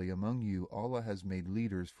 verily, among you Allah has made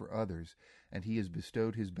leaders for others, and he has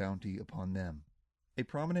bestowed his bounty upon them." A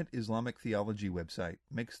prominent Islamic theology website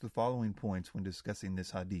makes the following points when discussing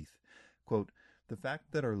this hadith. Quote, "The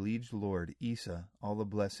fact that our liege Lord, Isa, Allah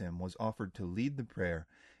bless him, was offered to lead the prayer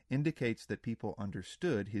indicates that people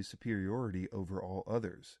understood his superiority over all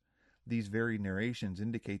others. These very narrations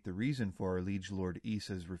indicate the reason for our liege Lord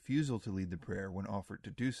Isa's refusal to lead the prayer when offered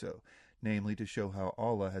to do so, namely to show how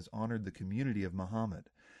Allah has honored the community of Muhammad.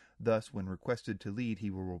 Thus, when requested to lead, he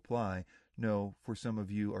will reply, No, for some of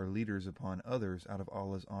you are leaders upon others out of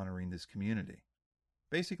Allah's honoring this community."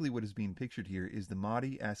 Basically, what is being pictured here is the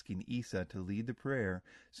Mahdi asking Isa to lead the prayer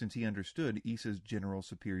since he understood Isa's general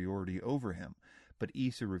superiority over him, but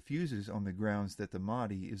Isa refuses on the grounds that the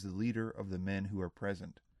Mahdi is the leader of the men who are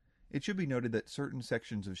present. It should be noted that certain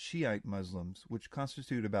sections of Shiite Muslims, which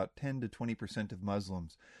constitute about 10 to 20% of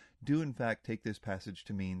Muslims, do in fact take this passage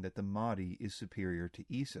to mean that the Mahdi is superior to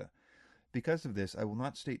Isa. Because of this, I will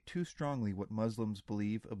not state too strongly what Muslims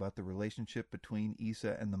believe about the relationship between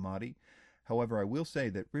Isa and the Mahdi. However, I will say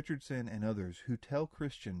that Richardson and others who tell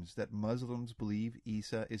Christians that Muslims believe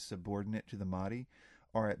Isa is subordinate to the Mahdi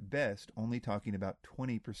are at best only talking about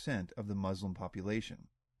 20% of the Muslim population.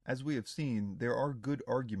 As we have seen, there are good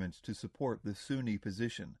arguments to support the Sunni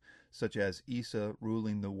position, such as Isa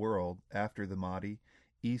ruling the world after the Mahdi,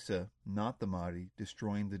 Isa, not the Mahdi,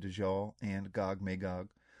 destroying the Dajjal and Gog-Magog,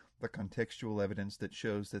 the contextual evidence that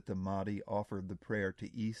shows that the Mahdi offered the prayer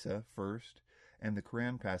to Isa first, and the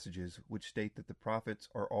Quran passages which state that the prophets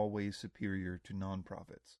are always superior to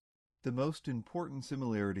non-prophets. The most important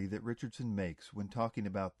similarity that Richardson makes when talking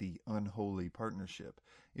about the unholy partnership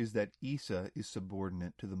is that Isa is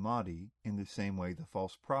subordinate to the Mahdi in the same way the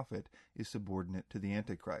false prophet is subordinate to the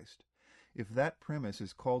Antichrist. If that premise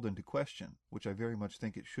is called into question, which I very much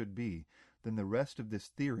think it should be, then the rest of this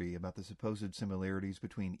theory about the supposed similarities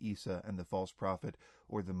between Isa and the false prophet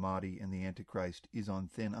or the Mahdi and the Antichrist is on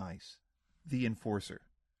thin ice. The enforcer.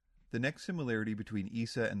 The next similarity between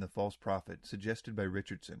Isa and the false prophet, suggested by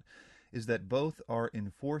Richardson, is that both are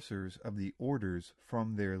enforcers of the orders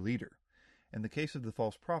from their leader. In the case of the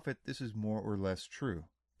false prophet, this is more or less true.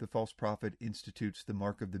 The false prophet institutes the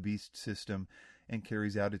mark of the beast system and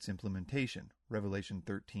carries out its implementation, Revelation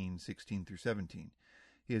 13:16-17.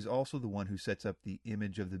 He is also the one who sets up the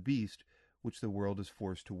image of the beast, which the world is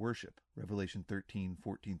forced to worship, Revelation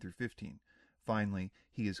 13:14-15. Finally,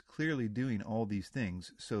 he is clearly doing all these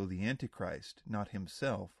things so the Antichrist, not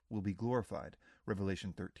himself, will be glorified,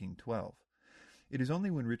 Revelation 13:12. It is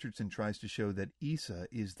only when Richardson tries to show that Isa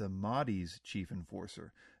is the Mahdi's chief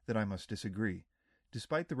enforcer that I must disagree.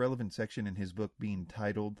 Despite the relevant section in his book being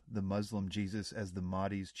titled The Muslim Jesus as the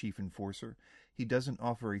Mahdi's Chief Enforcer, he doesn't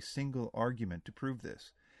offer a single argument to prove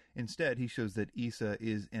this. Instead, he shows that Isa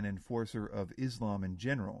is an enforcer of Islam in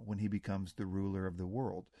general when he becomes the ruler of the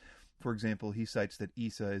world. For example, he cites that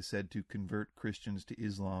Isa is said to convert Christians to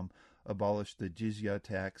Islam, abolish the jizya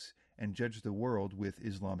tax, and judge the world with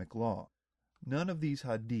Islamic law. None of these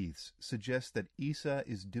hadiths suggest that Isa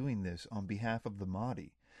is doing this on behalf of the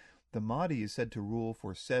Mahdi. The Mahdi is said to rule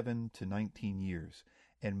for 7 to 19 years,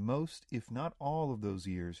 and most, if not all of those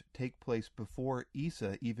years, take place before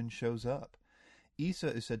Isa even shows up. Isa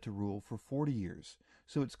is said to rule for 40 years,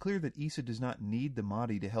 So it's clear that Isa does not need the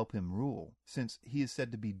Mahdi to help him rule, since he is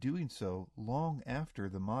said to be doing so long after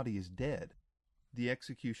the Mahdi is dead. The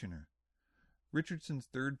executioner. Richardson's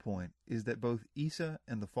third point is that both Isa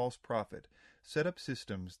and the false prophet set up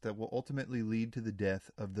systems that will ultimately lead to the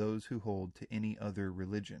death of those who hold to any other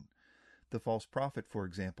religion. The false prophet, for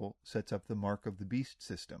example, sets up the mark of the beast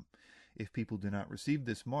system. If people do not receive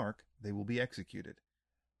this mark, they will be executed.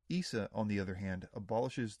 Isa, on the other hand,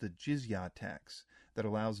 abolishes the jizya tax that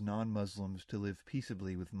allows non-Muslims to live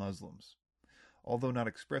peaceably with Muslims. Although not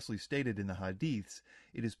expressly stated in the hadiths,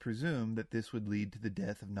 it is presumed that this would lead to the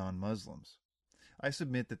death of non-Muslims. I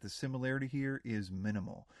submit that the similarity here is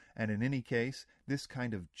minimal, and in any case, this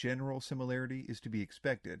kind of general similarity is to be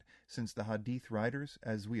expected, since the hadith writers,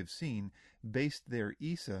 as we have seen, based their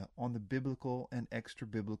Isa on the biblical and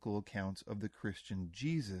extra-biblical accounts of the Christian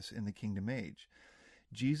Jesus in the Kingdom Age.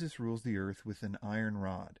 Jesus rules the earth with an iron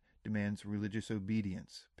rod, demands religious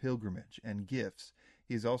obedience, pilgrimage, and gifts.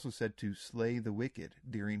 He is also said to slay the wicked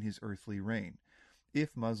during his earthly reign.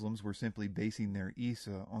 If Muslims were simply basing their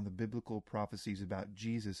Isa on the biblical prophecies about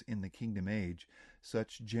Jesus in the Kingdom Age,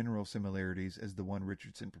 such general similarities as the one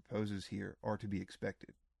Richardson proposes here are to be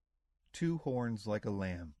expected. 2 horns like a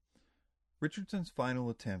lamb. Richardson's final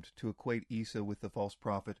attempt to equate Isa with the false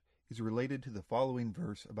prophet is related to the following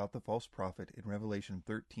verse about the false prophet in Revelation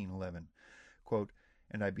 13:11. Quote,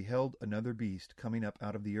 "And I beheld another beast coming up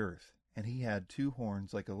out of the earth, and he had 2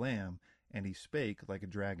 horns like a lamb, and he spake like a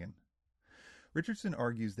dragon." Richardson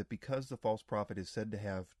argues that because the false prophet is said to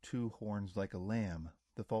have 2 horns like a lamb,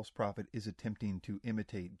 the false prophet is attempting to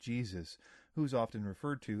imitate Jesus, who is often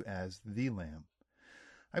referred to as the Lamb.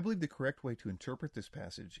 I believe the correct way to interpret this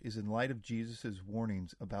passage is in light of Jesus'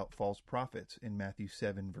 warnings about false prophets in Matthew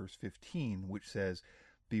 7, verse 15, which says,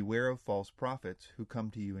 "Beware of false prophets who come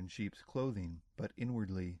to you in sheep's clothing, but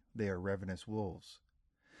inwardly they are ravenous wolves."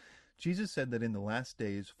 Jesus said that in the last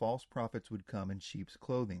days false prophets would come in sheep's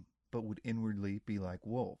clothing, but would inwardly be like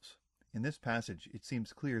wolves. In this passage, it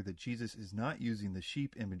seems clear that Jesus is not using the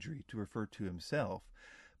sheep imagery to refer to himself,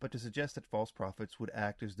 but to suggest that false prophets would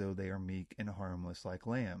act as though they are meek and harmless like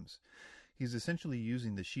lambs. He's essentially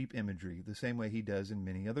using the sheep imagery the same way he does in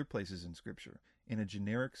many other places in Scripture, in a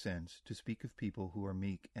generic sense to speak of people who are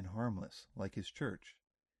meek and harmless, like his church.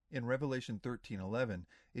 In Revelation 13:11,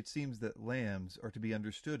 it seems that lambs are to be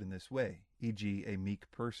understood in this way, e.g. a meek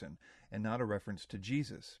person, and not a reference to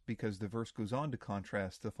Jesus, because the verse goes on to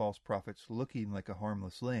contrast the false prophets looking like a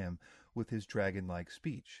harmless lamb with his dragon-like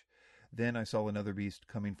speech. "Then I saw another beast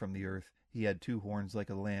coming from the earth. He had 2 horns like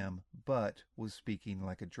a lamb, but was speaking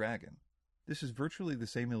like a dragon." This is virtually the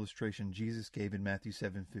same illustration Jesus gave in Matthew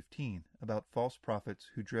 7:15 about false prophets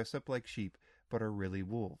who dress up like sheep but are really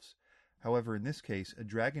wolves. However, in this case, a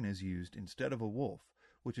dragon is used instead of a wolf,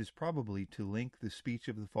 which is probably to link the speech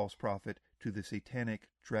of the false prophet to the satanic,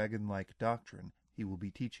 dragon-like doctrine he will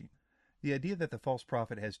be teaching. The idea that the false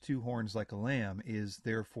prophet has 2 horns like a lamb is,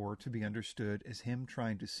 therefore, to be understood as him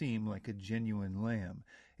trying to seem like a genuine lamb,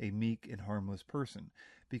 a meek and harmless person,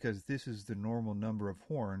 because this is the normal number of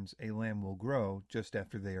horns a lamb will grow just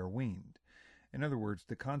after they are weaned. In other words,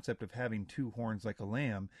 the concept of having 2 horns like a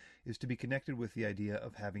lamb is to be connected with the idea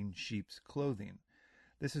of having sheep's clothing.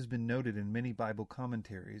 This has been noted in many Bible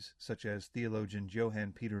commentaries, such as theologian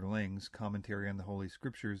Johann Peter Leng's Commentary on the Holy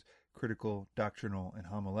Scriptures, Critical, Doctrinal, and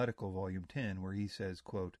Homiletical, Volume 10, where he says,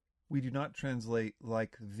 quote, "We do not translate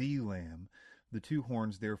like the lamb. The 2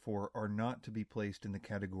 horns, therefore, are not to be placed in the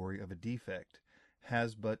category of a defect,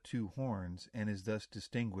 has but 2 horns, and is thus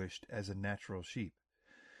distinguished as a natural sheep."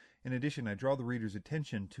 In addition, I draw the reader's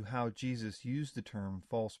attention to how Jesus used the term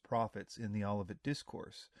false prophets in the Olivet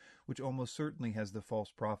Discourse, which almost certainly has the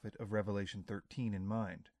false prophet of Revelation 13 in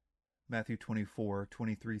mind. Matthew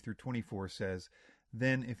 24:23-24 says,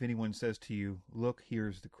 "Then if anyone says to you, 'Look, here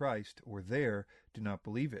is the Christ,' or 'There,' do not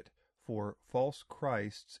believe it, for false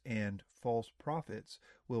Christs and false prophets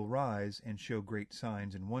will rise and show great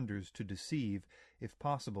signs and wonders to deceive, if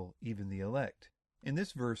possible, even the elect." In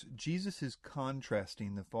this verse, Jesus is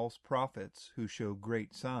contrasting the false prophets who show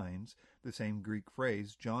great signs, the same Greek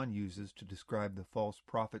phrase John uses to describe the false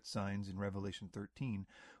prophet signs in Revelation 13,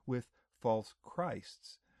 with false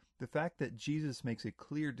Christs. The fact that Jesus makes a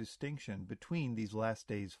clear distinction between these last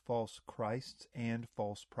days false Christs and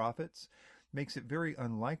false prophets makes it very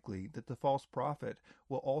unlikely that the false prophet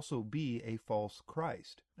will also be a false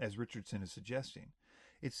Christ, as Richardson is suggesting.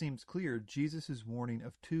 It seems clear Jesus is warning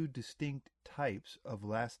of 2 distinct types of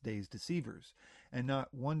last days deceivers, and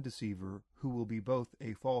not one deceiver who will be both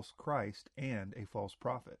a false Christ and a false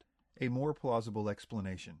prophet. A more plausible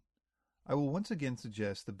explanation. I will once again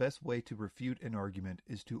suggest the best way to refute an argument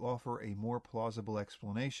is to offer a more plausible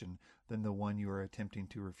explanation than the one you are attempting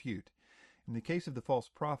to refute. In the case of the false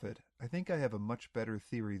prophet, I think I have a much better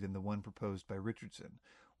theory than the one proposed by Richardson,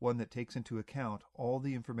 one that takes into account all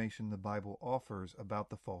the information the Bible offers about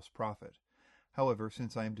the false prophet. However,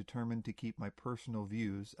 since I am determined to keep my personal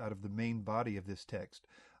views out of the main body of this text,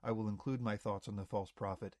 I will include my thoughts on the false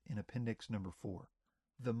prophet in Appendix number 4.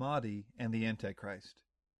 The Mahdi and the Antichrist.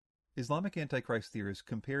 Islamic Antichrist theorists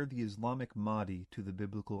compare the Islamic Mahdi to the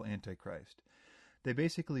biblical Antichrist. They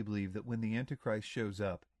basically believe that when the Antichrist shows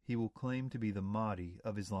up, he will claim to be the Mahdi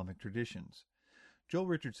of Islamic traditions. Joel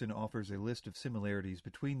Richardson offers a list of similarities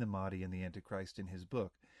between the Mahdi and the Antichrist in his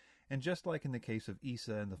book, and just like in the case of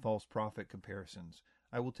Isa and the false prophet comparisons,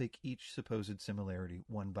 I will take each supposed similarity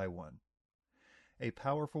one by one. A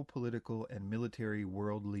powerful political and military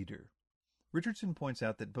world leader. Richardson points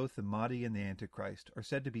out that both the Mahdi and the Antichrist are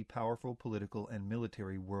said to be powerful political and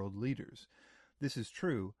military world leaders. This is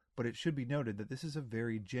true, but it should be noted that this is a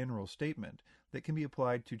very general statement that can be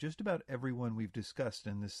applied to just about everyone we've discussed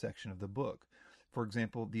in this section of the book. For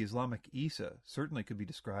example, the Islamic Isa certainly could be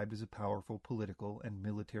described as a powerful political and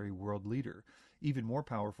military world leader, even more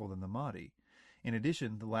powerful than the Mahdi. In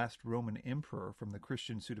addition, the last Roman emperor from the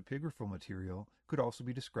Christian pseudepigraphal material could also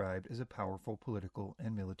be described as a powerful political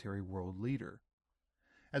and military world leader.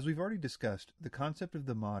 As we've already discussed, the concept of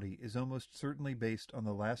the Mahdi is almost certainly based on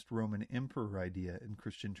the last Roman emperor idea in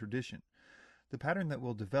Christian tradition. The pattern that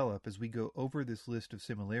will develop as we go over this list of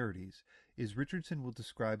similarities is Richardson will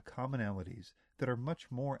describe commonalities that are much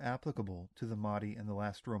more applicable to the Mahdi and the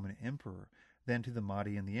last Roman emperor than to the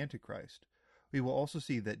Mahdi and the Antichrist. We will also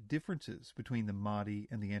see that differences between the Mahdi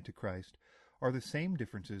and the Antichrist are the same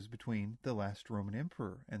differences between the last Roman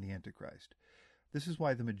emperor and the Antichrist. This is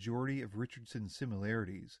why the majority of Richardson's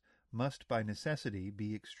similarities must by necessity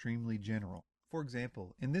be extremely general. For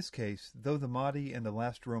example, in this case, though the Mahdi and the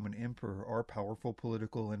last Roman emperor are powerful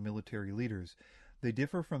political and military leaders, they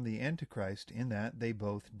differ from the Antichrist in that they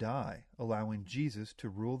both die, allowing Jesus to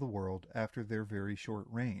rule the world after their very short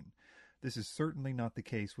reign. This is certainly not the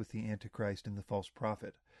case with the Antichrist and the false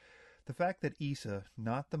prophet. The fact that Isa,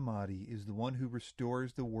 not the Mahdi, is the one who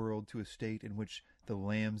restores the world to a state in which the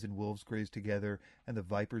lambs and wolves graze together and the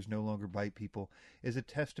vipers no longer bite people is a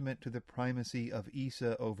testament to the primacy of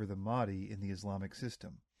Isa over the Mahdi in the Islamic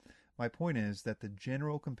system. My point is that the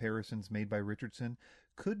general comparisons made by Richardson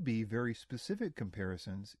could be very specific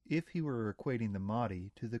comparisons if he were equating the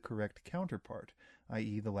Mahdi to the correct counterpart,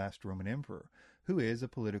 i.e. the last Roman emperor, who is a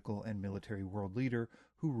political and military world leader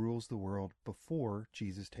who rules the world before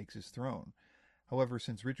Jesus takes his throne. However,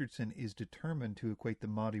 since Richardson is determined to equate the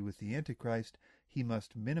Mahdi with the Antichrist, he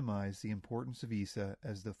must minimize the importance of Isa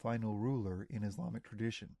as the final ruler in Islamic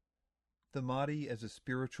tradition. The Mahdi as a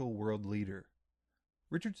spiritual world leader.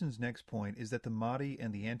 Richardson's next point is that the Mahdi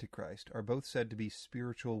and the Antichrist are both said to be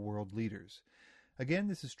spiritual world leaders. Again,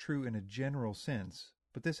 this is true in a general sense,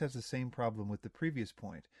 but this has the same problem with the previous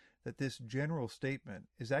point, that this general statement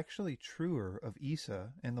is actually truer of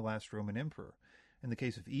Isa and the last Roman emperor. In the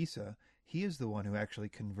case of Isa, he is the one who actually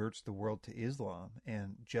converts the world to Islam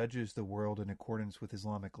and judges the world in accordance with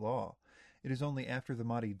Islamic law. It is only after the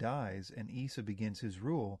Mahdi dies and Isa begins his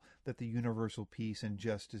rule that the universal peace and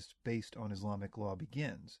justice based on Islamic law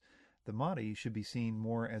begins. The Mahdi should be seen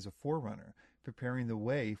more as a forerunner, preparing the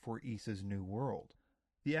way for Isa's new world.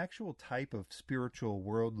 The actual type of spiritual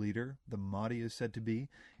world leader the Mahdi is said to be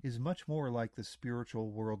is much more like the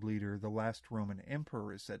spiritual world leader the last Roman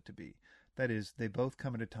emperor is said to be. That is, they both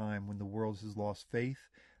come at a time when the world has lost faith,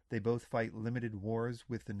 they both fight limited wars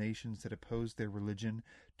with the nations that oppose their religion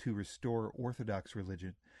to restore orthodox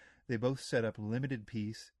religion, they both set up limited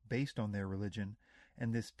peace based on their religion,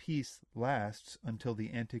 and this peace lasts until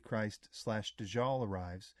the Antichrist/Dajjal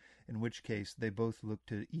arrives, in which case they both look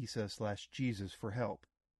to Isa/Jesus for help.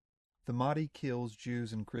 The Mahdi kills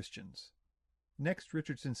Jews and Christians. Next,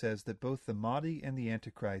 Richardson says that both the Mahdi and the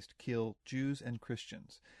Antichrist kill Jews and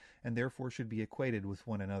Christians, and therefore should be equated with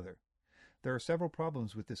one another. There are several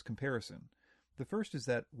problems with this comparison. The first is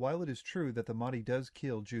that, while it is true that the Mahdi does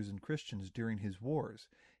kill Jews and Christians during his wars,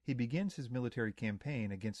 he begins his military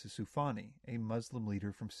campaign against the Sufani, a Muslim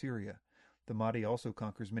leader from Syria. The Mahdi also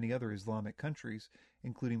conquers many other Islamic countries,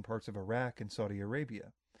 including parts of Iraq and Saudi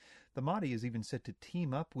Arabia. The Mahdi is even said to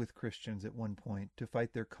team up with Christians at one point to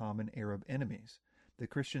fight their common Arab enemies. The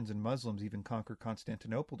Christians and Muslims even conquer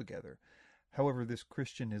Constantinople together. However, this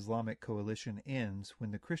Christian-Islamic coalition ends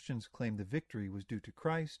when the Christians claim the victory was due to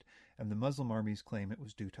Christ and the Muslim armies claim it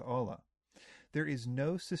was due to Allah. There is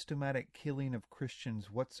no systematic killing of Christians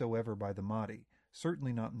whatsoever by the Mahdi,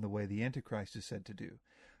 certainly not in the way the Antichrist is said to do.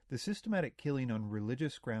 The systematic killing on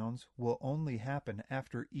religious grounds will only happen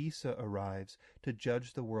after Isa arrives to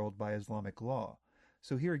judge the world by Islamic law.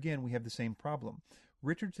 So here again we have the same problem.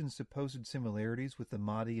 Richardson's supposed similarities with the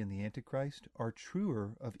Mahdi and the Antichrist are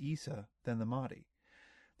truer of Isa than the Mahdi.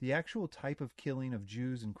 The actual type of killing of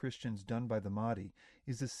Jews and Christians done by the Mahdi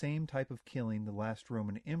is the same type of killing the last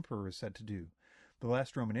Roman emperor is said to do. The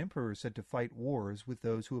last Roman emperor is said to fight wars with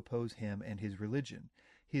those who oppose him and his religion.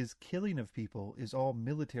 His killing of people is all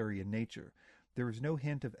military in nature. There is no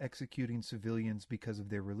hint of executing civilians because of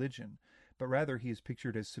their religion, but rather he is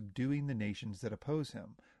pictured as subduing the nations that oppose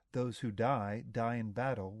him. Those who die, die in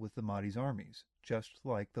battle with the Mahdi's armies, just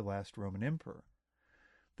like the last Roman emperor.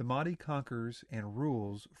 The Mahdi conquers and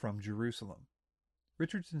rules from Jerusalem.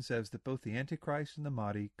 Richardson says that both the Antichrist and the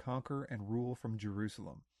Mahdi conquer and rule from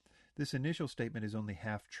Jerusalem. This initial statement is only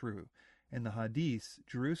half true. In the Hadiths,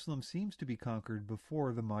 Jerusalem seems to be conquered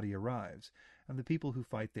before the Mahdi arrives, and the people who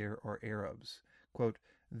fight there are Arabs. Quote,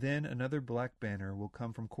 "Then another black banner will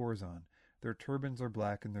come from Khorasan. Their turbans are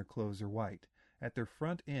black and their clothes are white. At their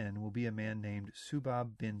front end will be a man named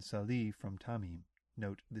Subab bin Salih from Tamim."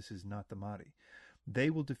 Note, this is not the Mahdi. "They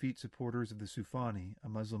will defeat supporters of the Sufani, a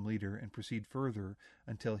Muslim leader, and proceed further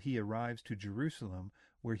until he arrives to Jerusalem,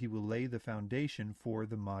 where he will lay the foundation for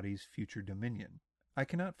the Mahdi's future dominion." I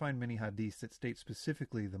cannot find many hadiths that state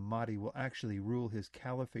specifically the Mahdi will actually rule his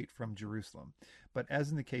caliphate from Jerusalem, but as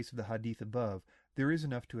in the case of the hadith above, there is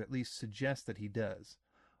enough to at least suggest that he does.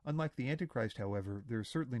 Unlike the Antichrist, however, there is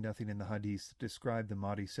certainly nothing in the hadiths that describe the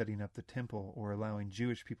Mahdi setting up the temple or allowing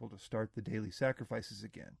Jewish people to start the daily sacrifices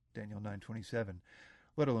again, Daniel 9:27,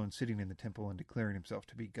 let alone sitting in the temple and declaring himself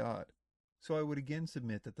to be God. So I would again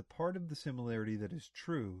submit that the part of the similarity that is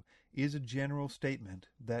true is a general statement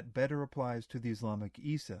that better applies to the Islamic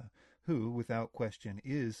Isa, who, without question,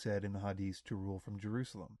 is said in the Hadiths to rule from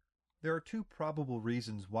Jerusalem. There are two probable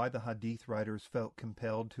reasons why the Hadith writers felt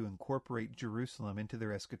compelled to incorporate Jerusalem into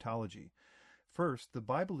their eschatology. First, the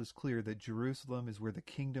Bible is clear that Jerusalem is where the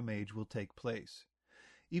kingdom age will take place.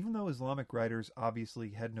 Even though Islamic writers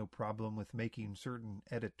obviously had no problem with making certain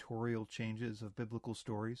editorial changes of biblical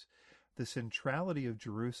stories, the centrality of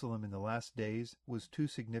Jerusalem in the last days was too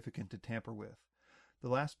significant to tamper with. The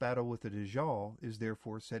last battle with the Dajjal is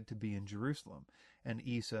therefore said to be in Jerusalem, and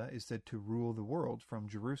Isa is said to rule the world from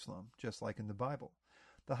Jerusalem, just like in the Bible.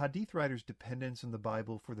 The Hadith writers' dependence on the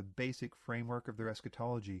Bible for the basic framework of their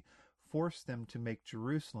eschatology forced them to make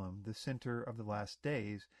Jerusalem the center of the last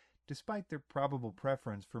days, despite their probable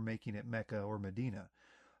preference for making it Mecca or Medina.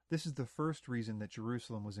 This is the first reason that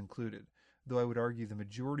Jerusalem was included, though I would argue the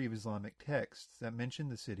majority of Islamic texts that mention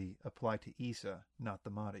the city apply to Isa, not the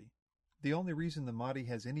Mahdi. The only reason the Mahdi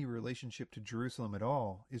has any relationship to Jerusalem at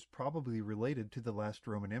all is probably related to the last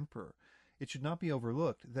Roman emperor. It should not be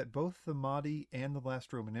overlooked that both the Mahdi and the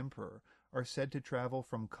last Roman emperor are said to travel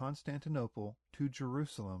from Constantinople to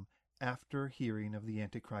Jerusalem after hearing of the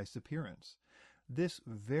Antichrist's appearance. This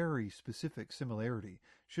very specific similarity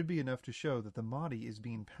should be enough to show that the Mahdi is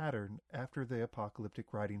being patterned after the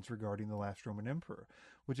apocalyptic writings regarding the last Roman emperor,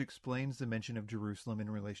 which explains the mention of Jerusalem in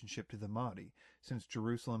relationship to the Mahdi, since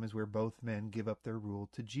Jerusalem is where both men give up their rule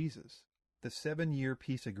to Jesus. The 7-year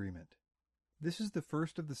peace agreement. This is the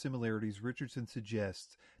first of the similarities Richardson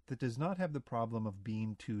suggests that does not have the problem of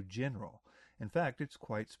being too general. In fact, it's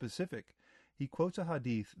quite specific. He quotes a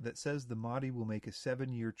hadith that says the Mahdi will make a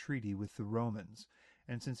 7-year treaty with the Romans,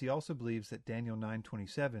 and since he also believes that Daniel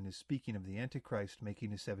 9:27 is speaking of the Antichrist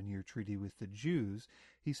making a 7-year treaty with the Jews,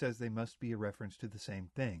 he says they must be a reference to the same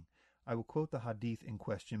thing. I will quote the hadith in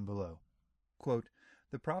question below. Quote,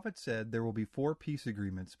 "The prophet said there will be 4 peace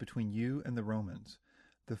agreements between you and the Romans.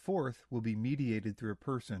 The 4th will be mediated through a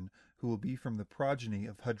person who will be from the progeny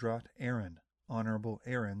of Hadrat Aaron, Honorable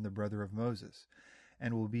Aaron, the brother of Moses,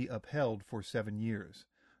 and will be upheld for 7 years.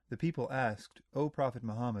 The people asked, 'O Prophet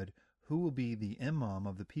Muhammad, who will be the imam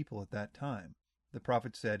of the people at that time?' The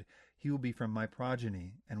prophet said, 'He will be from my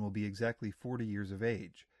progeny and will be exactly 40 years of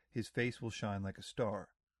age. His face will shine like a star.'"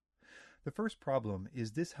 The first problem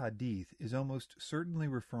is this hadith is almost certainly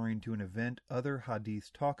referring to an event other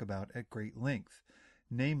hadiths talk about at great length,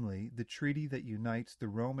 namely the treaty that unites the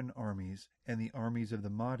Roman armies and the armies of the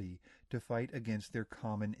Mahdi to fight against their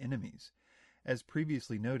common enemies. As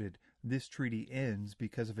previously noted, this treaty ends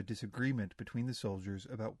because of a disagreement between the soldiers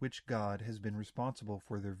about which god has been responsible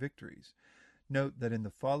for their victories. Note that in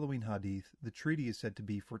the following hadith, the treaty is said to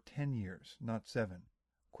be for 10 years, not 7.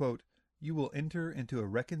 Quote, "You will enter into a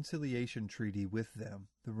reconciliation treaty with them,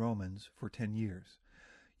 the Romans, for 10 years.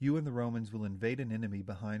 You and the Romans will invade an enemy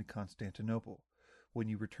behind Constantinople. When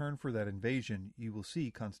you return for that invasion, you will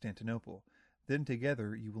see Constantinople. Then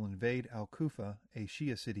together you will invade Al-Kufa, a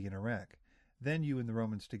Shia city in Iraq. Then you and the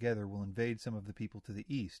Romans together will invade some of the people to the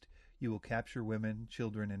east. You will capture women,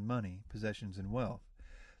 children, and money, possessions, and wealth.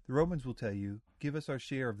 The Romans will tell you, give us our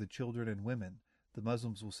share of the children and women. The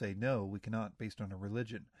Muslims will say, no, we cannot based on our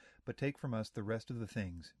religion, but take from us the rest of the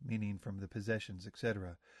things, meaning from the possessions,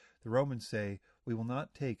 etc. The Romans say, we will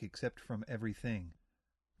not take except from everything.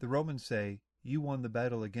 The Romans say, you won the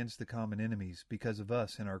battle against the common enemies because of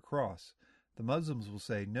us and our cross. The Muslims will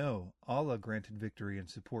say, no, Allah granted victory and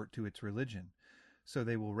support to its religion. So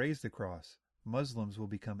they will raise the cross. Muslims will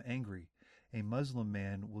become angry. A Muslim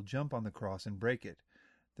man will jump on the cross and break it.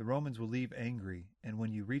 The Romans will leave angry, and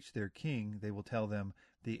when you reach their king, they will tell them,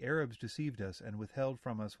 the Arabs deceived us and withheld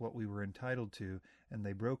from us what we were entitled to, and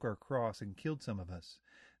they broke our cross and killed some of us.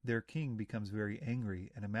 Their king becomes very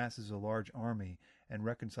angry and amasses a large army and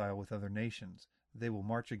reconcile with other nations. They will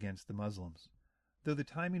march against the Muslims. Though the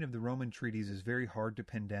timing of the Roman treaties is very hard to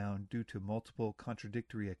pin down due to multiple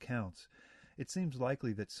contradictory accounts, it seems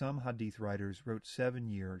likely that some Hadith writers wrote 7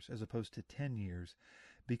 years as opposed to 10 years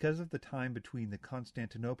because of the time between the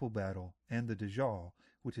Constantinople battle and the Dajjal,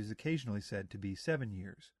 which is occasionally said to be 7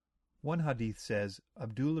 years. One Hadith says,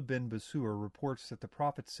 Abdullah bin Basur reports that the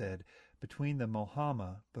Prophet said, between the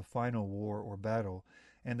Malhama, the final war or battle,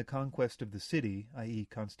 and the conquest of the city, i.e.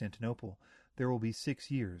 Constantinople, there will be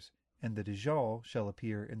 6 years, and the Dajjal shall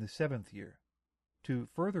appear in the 7th year. To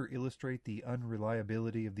further illustrate the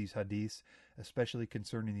unreliability of these hadiths, especially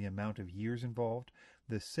concerning the amount of years involved,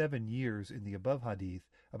 the 7 years in the above hadith,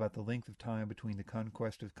 about the length of time between the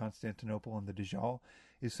conquest of Constantinople and the Dajjal,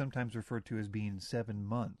 is sometimes referred to as being 7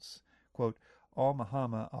 months. Quote,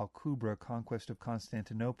 Al-Mahama al-Kubra conquest of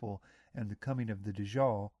Constantinople and the coming of the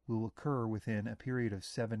Dajjal will occur within a period of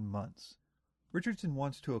 7 months. Richardson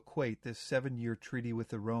wants to equate this 7-year treaty with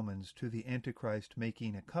the Romans to the Antichrist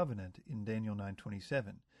making a covenant in Daniel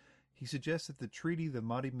 9:27. He suggests that the treaty the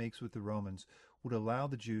Mahdi makes with the Romans would allow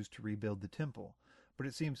the Jews to rebuild the temple, but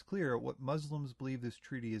it seems clear what Muslims believe this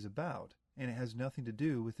treaty is about, and it has nothing to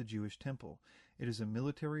do with the Jewish temple. It is a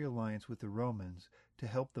military alliance with the Romans to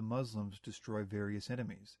help the Muslims destroy various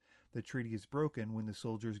enemies. The treaty is broken when the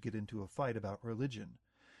soldiers get into a fight about religion.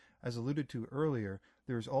 As alluded to earlier,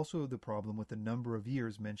 there is also the problem with the number of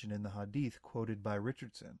years mentioned in the hadith quoted by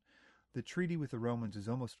Richardson. The treaty with the Romans is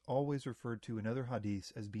almost always referred to in other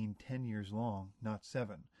hadiths as being 10 years long, not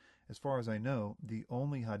 7. As far as I know, the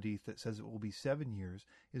only hadith that says it will be 7 years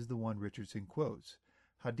is the one Richardson quotes.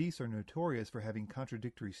 Hadiths are notorious for having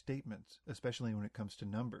contradictory statements, especially when it comes to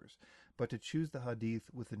numbers, but to choose the hadith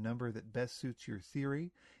with the number that best suits your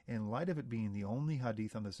theory, in light of it being the only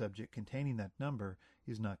hadith on the subject containing that number,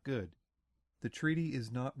 is not good. The treaty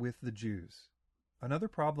is not with the Jews. Another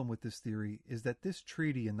problem with this theory is that this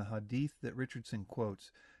treaty in the hadith that Richardson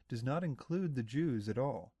quotes does not include the Jews at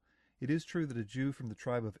all. It is true that a Jew from the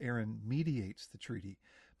tribe of Aaron mediates the treaty,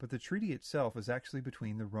 but the treaty itself is actually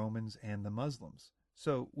between the Romans and the Muslims.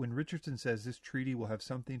 So, when Richardson says this treaty will have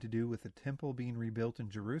something to do with the temple being rebuilt in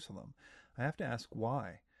Jerusalem, I have to ask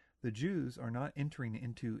why. The Jews are not entering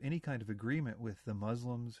into any kind of agreement with the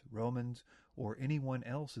Muslims, Romans, or anyone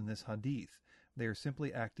else in this hadith. They are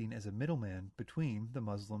simply acting as a middleman between the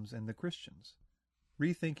Muslims and the Christians.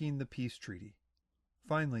 Rethinking the peace treaty.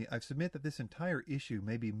 Finally, I submit that this entire issue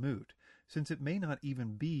may be moot, since it may not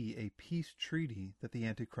even be a peace treaty that the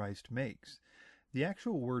Antichrist makes. The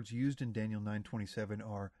actual words used in Daniel 9:27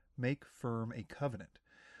 are, make firm a covenant.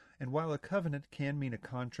 And while a covenant can mean a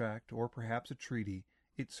contract or perhaps a treaty,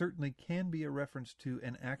 it certainly can be a reference to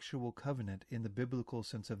an actual covenant in the biblical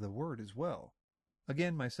sense of the word as well.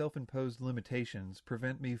 Again, my self-imposed limitations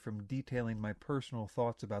prevent me from detailing my personal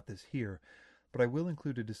thoughts about this here, but I will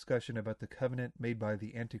include a discussion about the covenant made by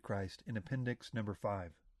the Antichrist in Appendix number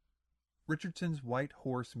 5. Richardson's white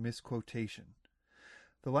horse misquotation.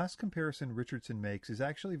 The last comparison Richardson makes is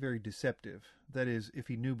actually very deceptive, that is, if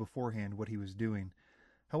he knew beforehand what he was doing.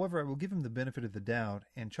 However, I will give him the benefit of the doubt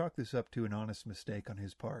and chalk this up to an honest mistake on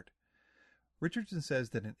his part. Richardson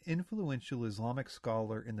says that an influential Islamic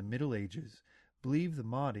scholar in the Middle Ages believed the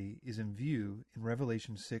Mahdi is in view in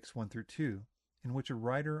Revelation 6:1-2, in which a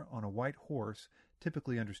rider on a white horse,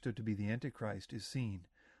 typically understood to be the Antichrist, is seen.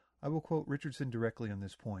 I will quote Richardson directly on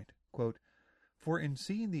this point. Quote, for in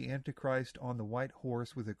seeing the Antichrist on the white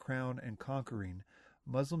horse with a crown and conquering,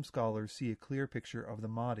 Muslim scholars see a clear picture of the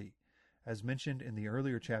Mahdi. As mentioned in the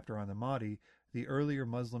earlier chapter on the Mahdi, the earlier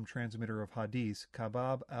Muslim transmitter of hadiths,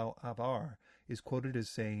 Khabbab al-Ahbar, is quoted as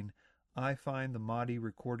saying, I find the Mahdi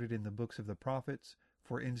recorded in the books of the prophets.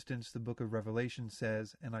 For instance, the book of Revelation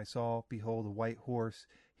says, and I saw, behold, a white horse,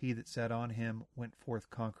 he that sat on him went forth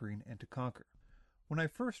conquering and to conquer. When I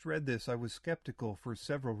first read this, I was skeptical for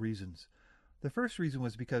several reasons. The first reason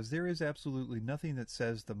was because there is absolutely nothing that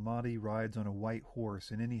says the Mahdi rides on a white horse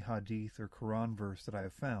in any hadith or Quran verse that I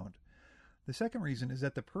have found. The second reason is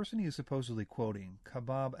that the person he is supposedly quoting,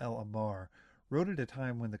 Khabbab al-Ahbar, wrote at a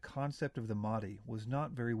time when the concept of the Mahdi was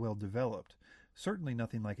not very well developed, certainly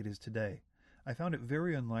nothing like it is today. I found it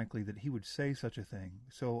very unlikely that he would say such a thing,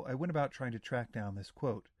 so I went about trying to track down this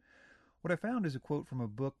quote. What I found is a quote from a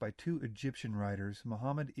book by two Egyptian writers,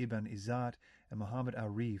 Muhammad ibn Izzat and Muhammad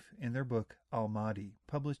Arif, in their book Al-Mahdi,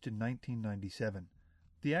 published in 1997.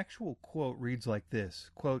 The actual quote reads like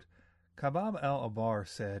this, quote, Khabbab al-Ahbar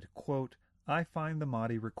said, quote, I find the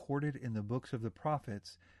Mahdi recorded in the books of the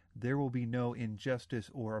prophets. There will be no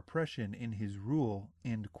injustice or oppression in his rule,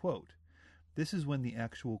 end quote. This is when the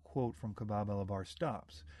actual quote from Khabbab al-Ahbar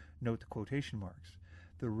stops. Note the quotation marks.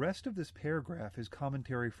 The rest of this paragraph is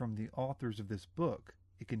commentary from the authors of this book.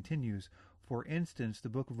 It continues, for instance, the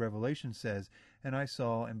book of Revelation says, And I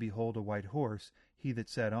saw and behold a white horse, he that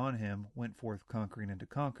sat on him went forth conquering and to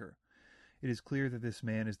conquer. It is clear that this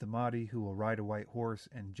man is the Mahdi who will ride a white horse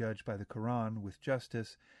and judge by the Quran with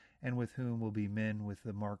justice, and with whom will be men with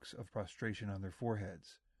the marks of prostration on their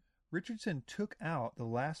foreheads. Richardson took out the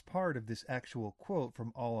last part of this actual quote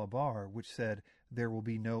from Al-Ahbar, which said, There will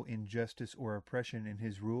be no injustice or oppression in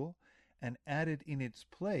his rule, and added in its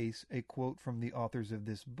place a quote from the authors of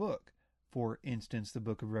this book. For instance, the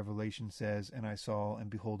book of Revelation says, And I saw and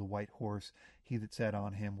behold a white horse, he that sat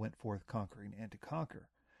on him went forth conquering and to conquer.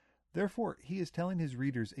 Therefore, he is telling his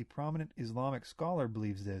readers a prominent Islamic scholar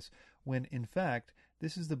believes this, when, in fact,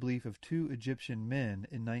 this is the belief of two Egyptian men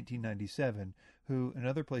in 1997 who, in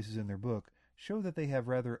other places in their book, show that they have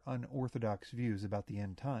rather unorthodox views about the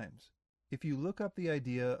end times. If you look up the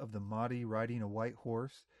idea of the Mahdi riding a white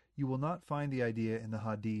horse, you will not find the idea in the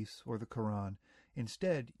Hadith or the Quran.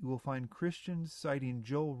 Instead, you will find Christians citing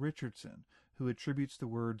Joel Richardson, who attributes the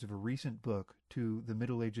words of a recent book to the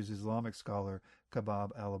Middle Ages Islamic scholar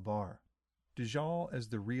Khabbab al-Ahbar. Dajjal as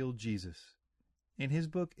the real Jesus. In his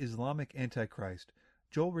book Islamic Antichrist,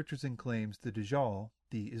 Joel Richardson claims the Dajjal,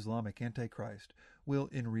 the Islamic Antichrist, will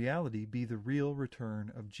in reality be the real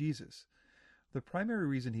return of Jesus. The primary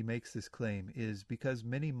reason he makes this claim is because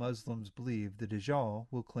many Muslims believe the Dajjal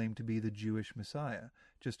will claim to be the Jewish Messiah,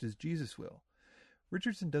 just as Jesus will.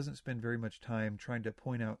 Richardson doesn't spend very much time trying to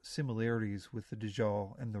point out similarities with the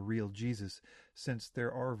Dajjal and the real Jesus, since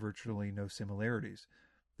there are virtually no similarities.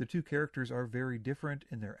 The two characters are very different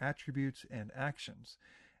in their attributes and actions,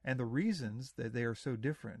 and the reasons that they are so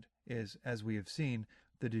different is, as we have seen,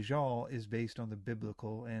 the Dajjal is based on the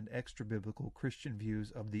biblical and extra-biblical Christian views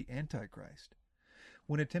of the Antichrist.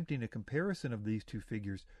 When attempting a comparison of these two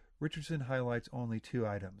figures, Richardson highlights only two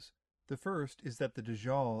items. The first is that the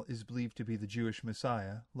Dajjal is believed to be the Jewish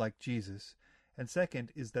Messiah, like Jesus, and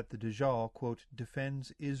second is that the Dajjal, quote,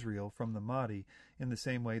 defends Israel from the Mahdi in the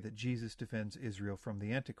same way that Jesus defends Israel from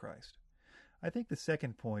the Antichrist. I think the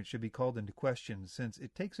second point should be called into question since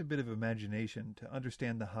it takes a bit of imagination to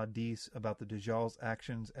understand the hadiths about the Dajjal's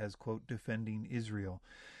actions as, quote, defending Israel.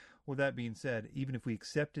 With that being said, even if we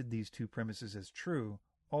accepted these two premises as true,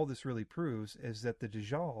 all this really proves is that the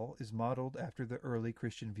Dajjal is modeled after the early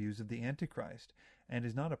Christian views of the Antichrist, and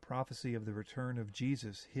is not a prophecy of the return of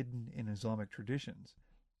Jesus hidden in Islamic traditions.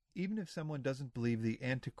 Even if someone doesn't believe the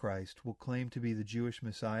Antichrist will claim to be the Jewish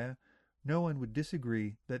Messiah, no one would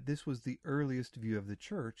disagree that this was the earliest view of the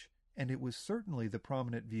Church, and it was certainly the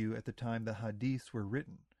prominent view at the time the Hadiths were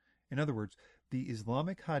written. In other words, the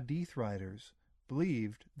Islamic Hadith writers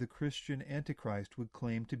believed the Christian Antichrist would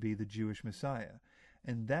claim to be the Jewish Messiah,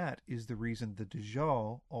 and that is the reason the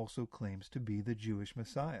Dajjal also claims to be the Jewish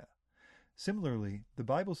Messiah. Similarly, the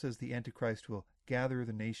Bible says the Antichrist will gather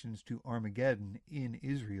the nations to Armageddon in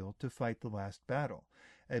Israel to fight the last battle,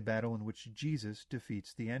 a battle in which Jesus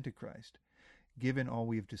defeats the Antichrist. Given all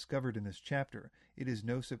we have discovered in this chapter, it is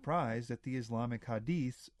no surprise that the Islamic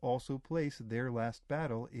Hadiths also place their last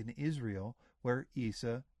battle in Israel, where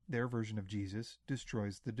Isa, their version of Jesus,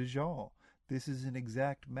 destroys the Dajjal. This is an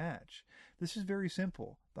exact match. This is very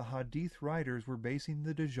simple. The Hadith writers were basing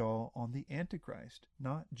the Dajjal on the Antichrist,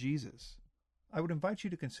 not Jesus. I would invite you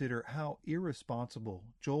to consider how irresponsible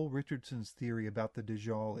Joel Richardson's theory about the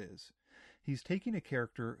Dajjal is. He's taking a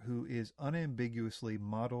character who is unambiguously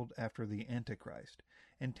modeled after the Antichrist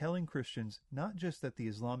and telling Christians not just that the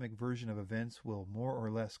Islamic version of events will more or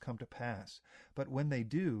less come to pass, but when they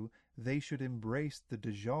do, they should embrace the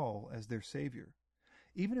Dajjal as their savior.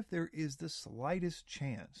 Even if there is the slightest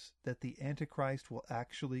chance that the Antichrist will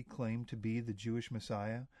actually claim to be the Jewish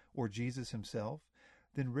Messiah or Jesus himself,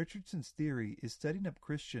 then Richardson's theory is setting up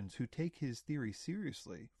Christians who take his theory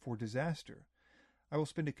seriously for disaster. I will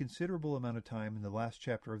spend a considerable amount of time in the last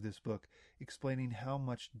chapter of this book explaining how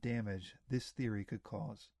much damage this theory could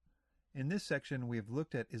cause. In this section, we have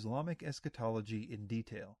looked at Islamic eschatology in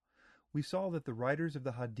detail. We saw that the writers of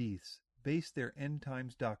the Hadiths based their end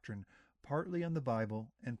times doctrine partly on the Bible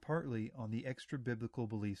and partly on the extra-biblical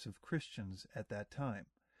beliefs of Christians at that time.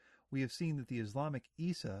 We have seen that the Islamic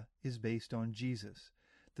Isa is based on Jesus,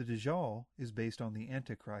 the Dajjal is based on the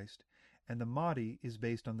Antichrist, and the Mahdi is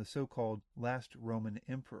based on the so-called last Roman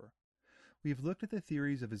emperor. We have looked at the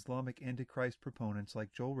theories of Islamic Antichrist proponents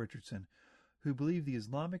like Joel Richardson, who believe the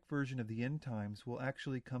Islamic version of the end times will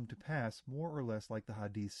actually come to pass more or less like the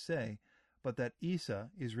Hadiths say, but that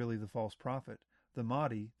Isa is really the false prophet, the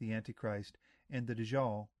Mahdi, the Antichrist, and the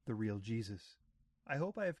Dajjal, the real Jesus. I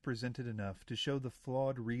hope I have presented enough to show the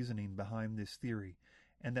flawed reasoning behind this theory,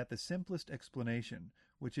 and that the simplest explanation,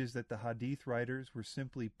 which is that the Hadith writers were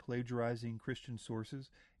simply plagiarizing Christian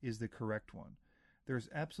sources, is the correct one. There is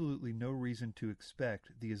absolutely no reason to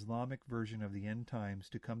expect the Islamic version of the end times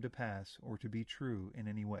to come to pass or to be true in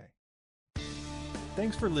any way.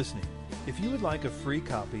 Thanks for listening. If you would like a free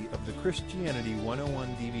copy of the Christianity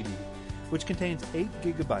 101 DVD, which contains 8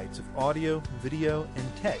 gigabytes of audio, video,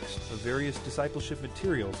 and text of various discipleship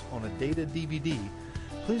materials on a data DVD,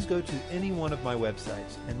 please go to any one of my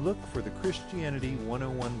websites and look for the Christianity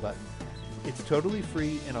 101 button. It's totally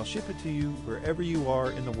free, and I'll ship it to you wherever you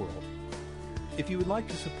are in the world. If you would like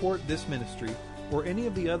to support this ministry or any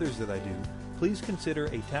of the others that I do, please consider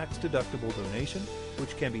a tax-deductible donation,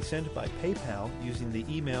 which can be sent by PayPal using the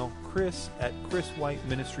email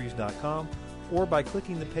chris@chriswhiteministries.com or by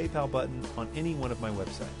clicking the PayPal button on any one of my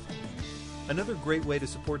websites. Another great way to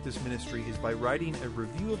support this ministry is by writing a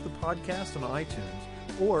review of the podcast on iTunes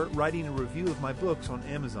or writing a review of my books on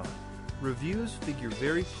Amazon. Reviews figure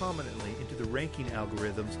very prominently into the ranking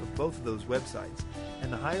algorithms of both of those websites,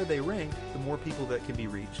 and the higher they rank, the more people that can be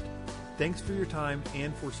reached. Thanks for your time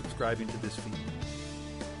and for subscribing to this feed.